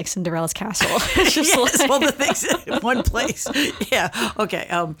do just like Cinderella's castle. It's just Yes, like, all the things in one place. Yeah. Okay.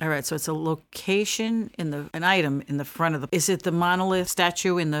 All right. So it's a location an item in the front of the. Is it the monolith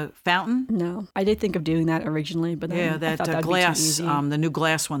statue in the fountain? no, I did think of doing that originally, but then Yeah, I that thought that'd glass, be too easy. the new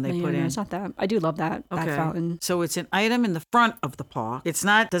glass one they Yeah, put no, in. it's not that. I do love that fountain. So it's an item in the front of the park. It's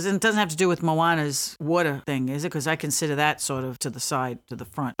not doesn't have to do with Moana's water thing, is it? Because I consider that sort of to the side, to the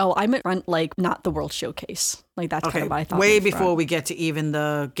front. Oh, I meant front, like not the World Showcase. Like that's kind Okay, of what I thought. way meant before front. we get to even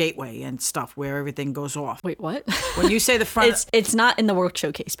the gateway and stuff where everything goes off. Wait, what? When you say the front, it's not in the World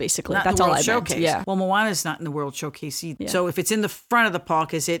Showcase. Basically, not that's the all World I Showcase. meant. Yeah. Well, Moana's not in the World Showcase either. Yeah. So if it's in the front of the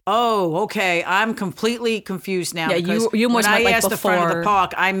park, is it? Oh, okay. I'm completely confused now. Yeah, because you almost when meant, I like, asked the front of the before-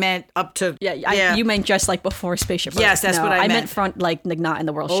 park, I meant up to. Yeah, you meant just like before Spaceship Earth. Yes, that's No, what I meant. meant front, like not in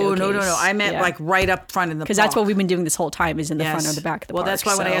the World Oh, Showcase. no. I meant like right up front in the park. because that's what we've been doing this whole time is in the front Yes. or the back of the well, park. that's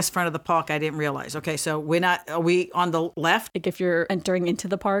why when I so, asked front of the park, I didn't realize. Okay, so are we on the left? like if you're entering into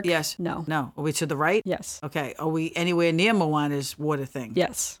the park. Yes. No. No. Are we to the right? Yes. Okay. Are we anywhere near Moana's water thing?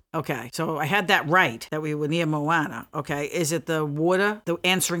 Yes. Okay. So I had that right, that we were near Moana. Okay. Is it the water, the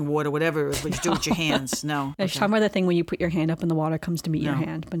answering water, whatever it is, what you do with your hands? No. I was talking about the thing when you put your hand up and the water comes to meet your No.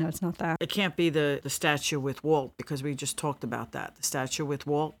 hand, but no, it's not that. It can't be the statue with Walt because we just talked about that. The statue with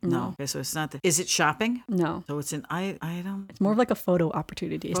Walt? No. Okay, so it's not is it shopping? No. So it's an item? It's more of like a photo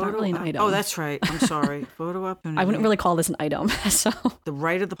opportunity. It's not really an item. Oh, that's right. I'm sorry. Photo opportunity. I wouldn't really call this an item. So The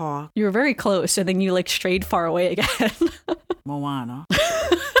right of the park, you were very close, and then you like strayed far away again. Moana.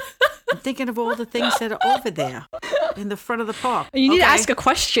 I'm thinking of all the things that are over there in the front of the park. You need to Okay. ask a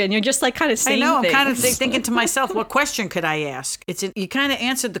question. You're just like kind of I saying know. I'm things. kind of thinking to myself, what question could I ask? You kind of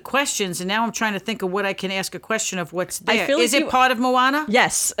answered the questions, and now I'm trying to think of what I can ask a question of what's there. feel like Is it you- part of Moana?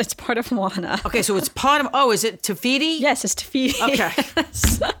 Yes, it's part of Moana. Okay, so it's part of. Oh, is it Te Fiti? Yes, it's Te Fiti. Okay.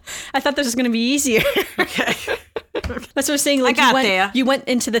 Yes. I thought this was going to be easier. Okay. Okay. That's what I was saying. Like, you went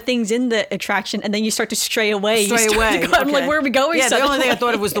into the things in the attraction, and then you start to stray away. I'm like, where are we going? Yeah, the only thing I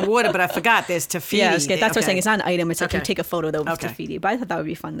thought of was the water, but I forgot there's Tafiti. Yeah, that's what I'm saying. It's not an item. It's like you take a photo though with Tafiti. But I thought that would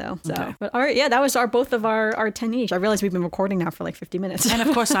be fun though. So, but all right, yeah, that was both of our 10 each. I realized we've been recording now for like 50 minutes. And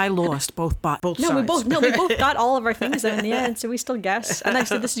of course, I lost both sides. We both got all of our things in the end, so we still guess. And I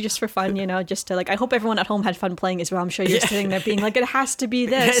said this is just for fun, just to like. I hope everyone at home had fun playing as well. I'm sure you're sitting there being like, it has to be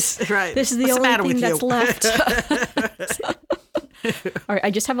this. Yes, right. This is the only thing that's left. All right,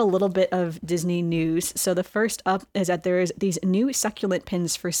 I just have a little bit of Disney news. So the first up is that there's these new succulent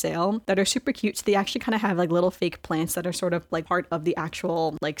pins for sale that are super cute. So they actually kind of have like little fake plants that are sort of like part of the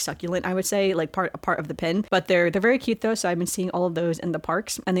actual like succulent, I would say, like part of the pin. But they're very cute though. So I've been seeing all of those in the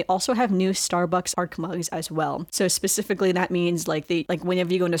parks, and they also have new Starbucks park mugs as well. So specifically, that means like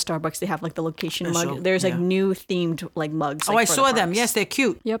whenever you go into Starbucks, they have like the location mug. So, there's like new themed like mugs. I saw them. Yes, they're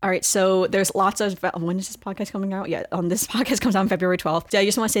cute. Yep. All right. So there's lots of. When is this podcast coming out? Yeah, this podcast comes out on February 12th. So I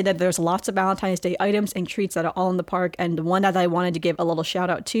just want to say that there's lots of Valentine's Day items and treats that are all in the park. And the one that I wanted to give a little shout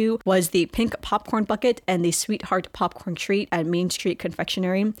out to was the pink popcorn bucket and the Sweetheart popcorn treat at Main Street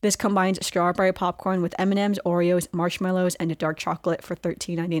Confectionery. This combines strawberry popcorn with M&Ms, Oreos, marshmallows, and dark chocolate for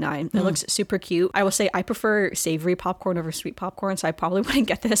 $13.99. It looks super cute. I will say I prefer savory popcorn over sweet popcorn, so I probably wouldn't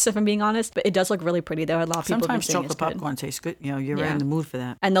get this if I'm being honest. But it does look really pretty though. A lot of people sometimes chocolate popcorn tastes good. You're in the mood for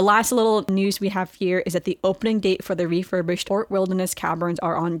that. And the last little news we have here is that the opening date for the refurbished Fort Wilderness Caverns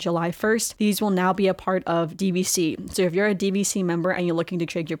are on July 1st. These will now be a part of DVC. So if you're a DVC member and you're looking to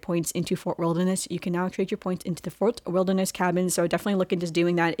trade your points into Fort Wilderness, you can now trade your points into the Fort Wilderness Cabins. So definitely look into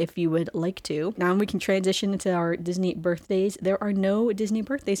doing that if you would like to. Now we can transition into our Disney birthdays. There are no Disney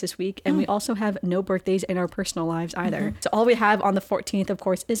birthdays this week, and we also have no birthdays in our personal lives either. So all we have on the 14th, of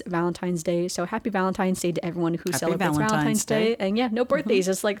course, is Valentine's Day. So happy Valentine's Day to everyone who celebrates Valentine's Day. And yeah, no birthdays.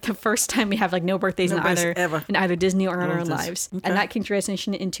 It's like the first time we have like no birthdays in either Disney or in our own lives. And that can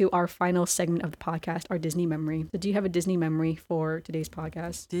transition into our final segment of the podcast, our Disney memory. So do you have a Disney memory for today's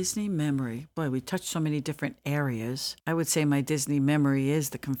podcast? Disney memory. Boy, we touched so many different areas. I would say my Disney memory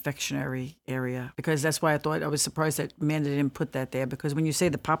is the confectionery area, because that's why I was surprised that Amanda didn't put that there, because when you say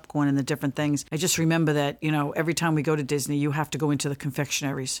the popcorn and the different things, I just remember that, every time we go to Disney, you have to go into the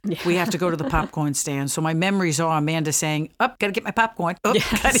confectionaries. Yeah. We have to go to the popcorn stand. So my memories are Amanda saying, gotta get my popcorn. Gotta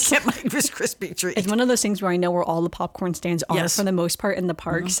get my Rice Krispie treat. It's one of those things where I know where all the popcorn stands are for the most part in the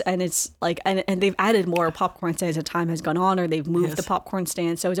parks, and it's like, and they've added more popcorn stands as time has gone on, or they've moved the popcorn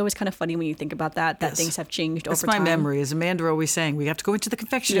stand. So it's always kind of funny when you think about that things have changed over time. That's my memory, is Amanda always saying, we have to go into the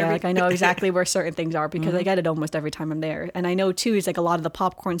confectionery. Yeah, like I know exactly where certain things are, because I get it almost every time I'm there. And I know too, is like a lot of the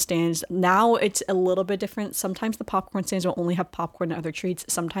popcorn stands, now it's a little bit different. Sometimes the popcorn stands will only have popcorn and other treats.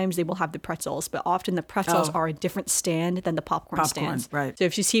 Sometimes they will have the pretzels, but often the pretzels are a different stand than the popcorn stands. Right. So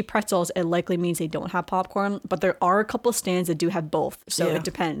if you see pretzels, it likely means they don't have popcorn, but there are a couple stands that do have both. So it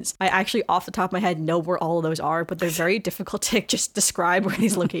depends. I actually, off the top of my head, know where all of those are, but they're very difficult to just describe where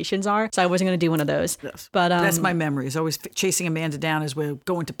these locations are. So I wasn't going to do one of those. Yes. But that's my memory, is always chasing Amanda down as we're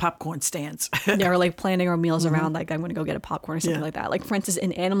going to popcorn stands. Or like planning our meals around, like I'm going to go get a popcorn or something like that. Like for instance,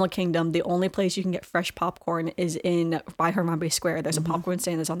 in Animal Kingdom, the only place you can get fresh popcorn is by Harambe Square. There's a popcorn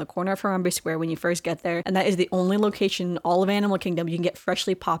stand that's on the corner of Harambe Square when you first get there. And that is the only location in all of Animal Kingdom you can get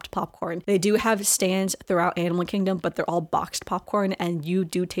freshly popped popcorn. They do have stands throughout Animal Kingdom, but they're all boxed popcorn, and you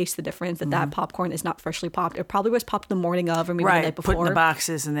do taste the difference that popcorn is not freshly popped. It probably was popped the morning of, or maybe the night before. Put in the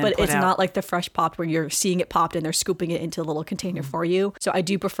boxes and then but it's not like the fresh popped where you're seeing it popped and they're scooping it into a little container for you. So I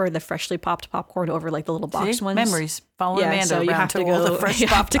do prefer the freshly popped popcorn over like the little boxed ones. Memories. Follow Amanda so you have to go. You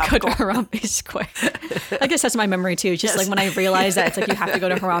have to go to Harambe Square. I guess that's my memory too. Just like when I realized that it's like you have to go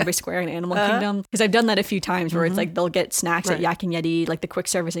to Harambe Square in Animal Kingdom, because I've done that a few times where it's like they'll get snacks at Yak and Yeti, like the quick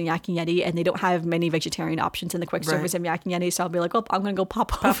service in Yak and Yeti, and they don't have many vegetarian options in the quick service in Yak and Yeti. So I'll be like, oh, I'm gonna go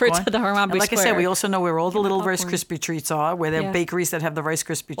pop over to the Harambe Square. Like I said, we also know where all the little Rice Krispie treats are, where there are bakeries that have the Rice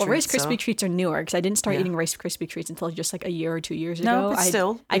Krispie treats. Well, Rice Krispie treats are newer, because I didn't start eating Rice Krispie treats until just like a year or 2 years ago. No, but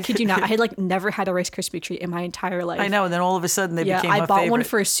still. I kid you not, I had like never had a Rice Krispie treat in my entire life. I know, and then all of a sudden they became I bought one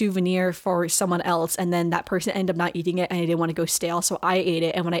for a souvenir for someone else, and then that person ended up not eating it, and I didn't want to go stale, so I ate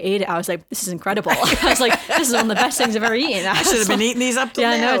it. And when I ate it, I was like, this is incredible. I was like, this is one of the best things I've ever eaten. I should have been eating these up to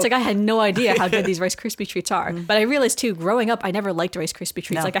now. No, it's like I had no idea how good these Rice Krispie treats are. But I realized too, growing up, I never liked Rice Krispie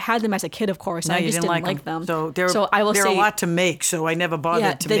treats. Like I had them as a kid, of course, and I just didn't like them. So I will say, a lot to make, so I never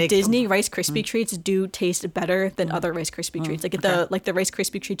bothered to make them. The Disney Rice Krispie treats do taste better than other Rice Krispie treats. Like the Rice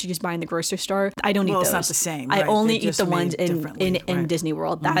Krispie treats you just buy in the grocery store, I don't eat those. It's not the same. I only eat the ones in Disney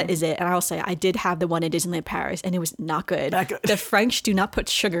World. That is it. And I'll say I did have the one in Disneyland Paris, and it was not good. The French do not put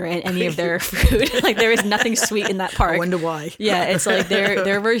sugar in any of their food. Like there is nothing sweet in that park. I wonder why. Yeah, it's like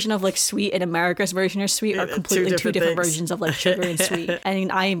their version of like sweet and America's version of sweet are completely two different versions of like sugar and sweet.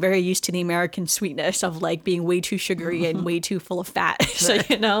 And I am very used to the American sweetness of like being way too sugary and way too full of fat. So,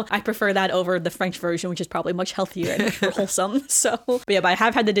 you know, I prefer that over the French version, which is probably much healthier and much more wholesome. So, but yeah, but I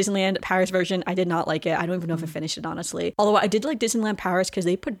have had the Disneyland Paris version. I did not like it. I don't even know if I finished it, honestly. Although I did like Disneyland Paris because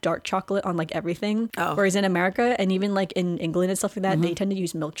they put dark chocolate on like everything. Whereas in America and even like in England and stuff like that, they tend to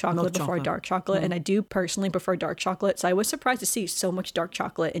use milk chocolate before dark chocolate. And I do personally prefer dark chocolate. So I was surprised to see so much dark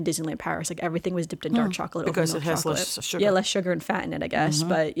chocolate in Disneyland Paris. Like everything was dipped in dark chocolate because over it milk has chocolate. less sugar. Yeah, less sugar and fat in it, I guess.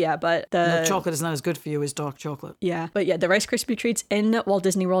 But yeah, but the milk chocolate is not as good for you as dark chocolate. Yeah, but yeah, the Rice Krispie treats in Walt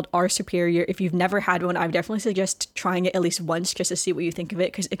Disney World are superior. If you've never had one, I would definitely suggest trying it at least once just to see what you think of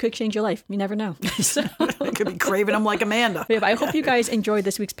it, because it could change your life. You never know. So I could be craving them like Amanda. Yeah, but I hope you guys enjoyed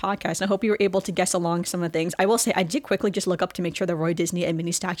this week's podcast. And I hope you were able to guess along some of the things. I will say I did quickly just look up to make sure the Roy Disney and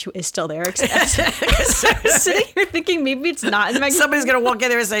Minnie statue is still there. I was sitting here thinking maybe it's not. Somebody's gonna walk in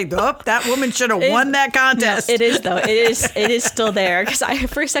there and say, "Oh, that woman should have won that contest." No, it is though. It is still there. Because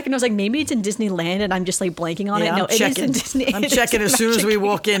for a second I was like, maybe it's in Disneyland, and I'm just like blanking on it. No, it is in Disney. I'm checking as soon as we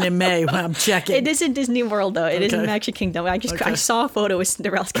walk in May. I'm checking. It is in Disney World though. It is in Magic Kingdom. I saw a photo with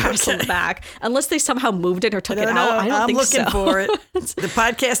Cinderella's castle in the back. Unless they somehow moved it or took it out. I don't think so. I'm looking for it. The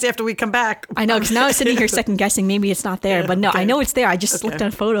podcast after we come back. I know, because now I'm sitting here second guessing maybe it's not there, but no, I know it's there. I just looked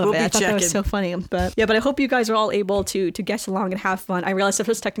at a photo of it. I thought that was so funny. But yeah, but I hope you guys are all able to guess along and have fun. I realized this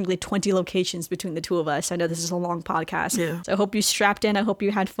was technically 20 locations between the two of us. I know this is a long podcast. Yeah. So I hope you strapped in. I hope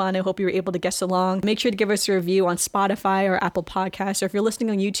you had fun. I hope you were able to guess along. Make sure to give us a review on Spotify or Apple Podcasts. Or if you're listening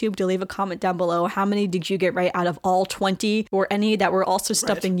on YouTube, to leave a comment down below. How many did you get right out of all 20? Or any that were also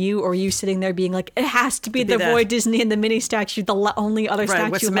stumping you, or you sitting there being like, it has to be the Roy Disney and the Minnie statue, the only other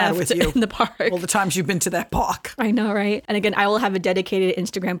statue left in the park. All the times you've been to that park. I know, right? And again, I will have a dedicated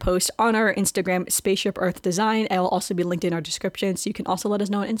Instagram post on our Instagram, Spaceship Earth Design. I will also be linked in our description, so you can also let us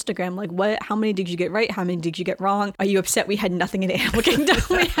know on Instagram, like how many did you get right? How many did you get wrong? Are you upset we had nothing in Animal Kingdom?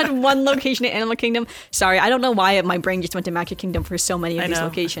 We had one location in Animal Kingdom. Sorry, I don't know why my brain just went to Magic Kingdom for so many of these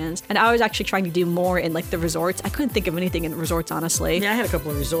locations. And I was actually trying to do more in like the resorts. I couldn't think of anything in the resorts, honestly. Yeah, I had a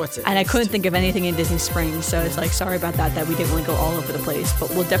couple of resorts. And I couldn't think of anything in Disney Springs, so it's like, sorry about that we didn't really go all over the place. But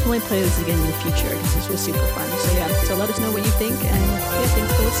we'll definitely play this again in the future, because this was super fun. So yeah, so let us know what you think, and yeah,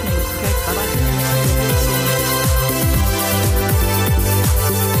 thanks for listening. Okay, bye-bye.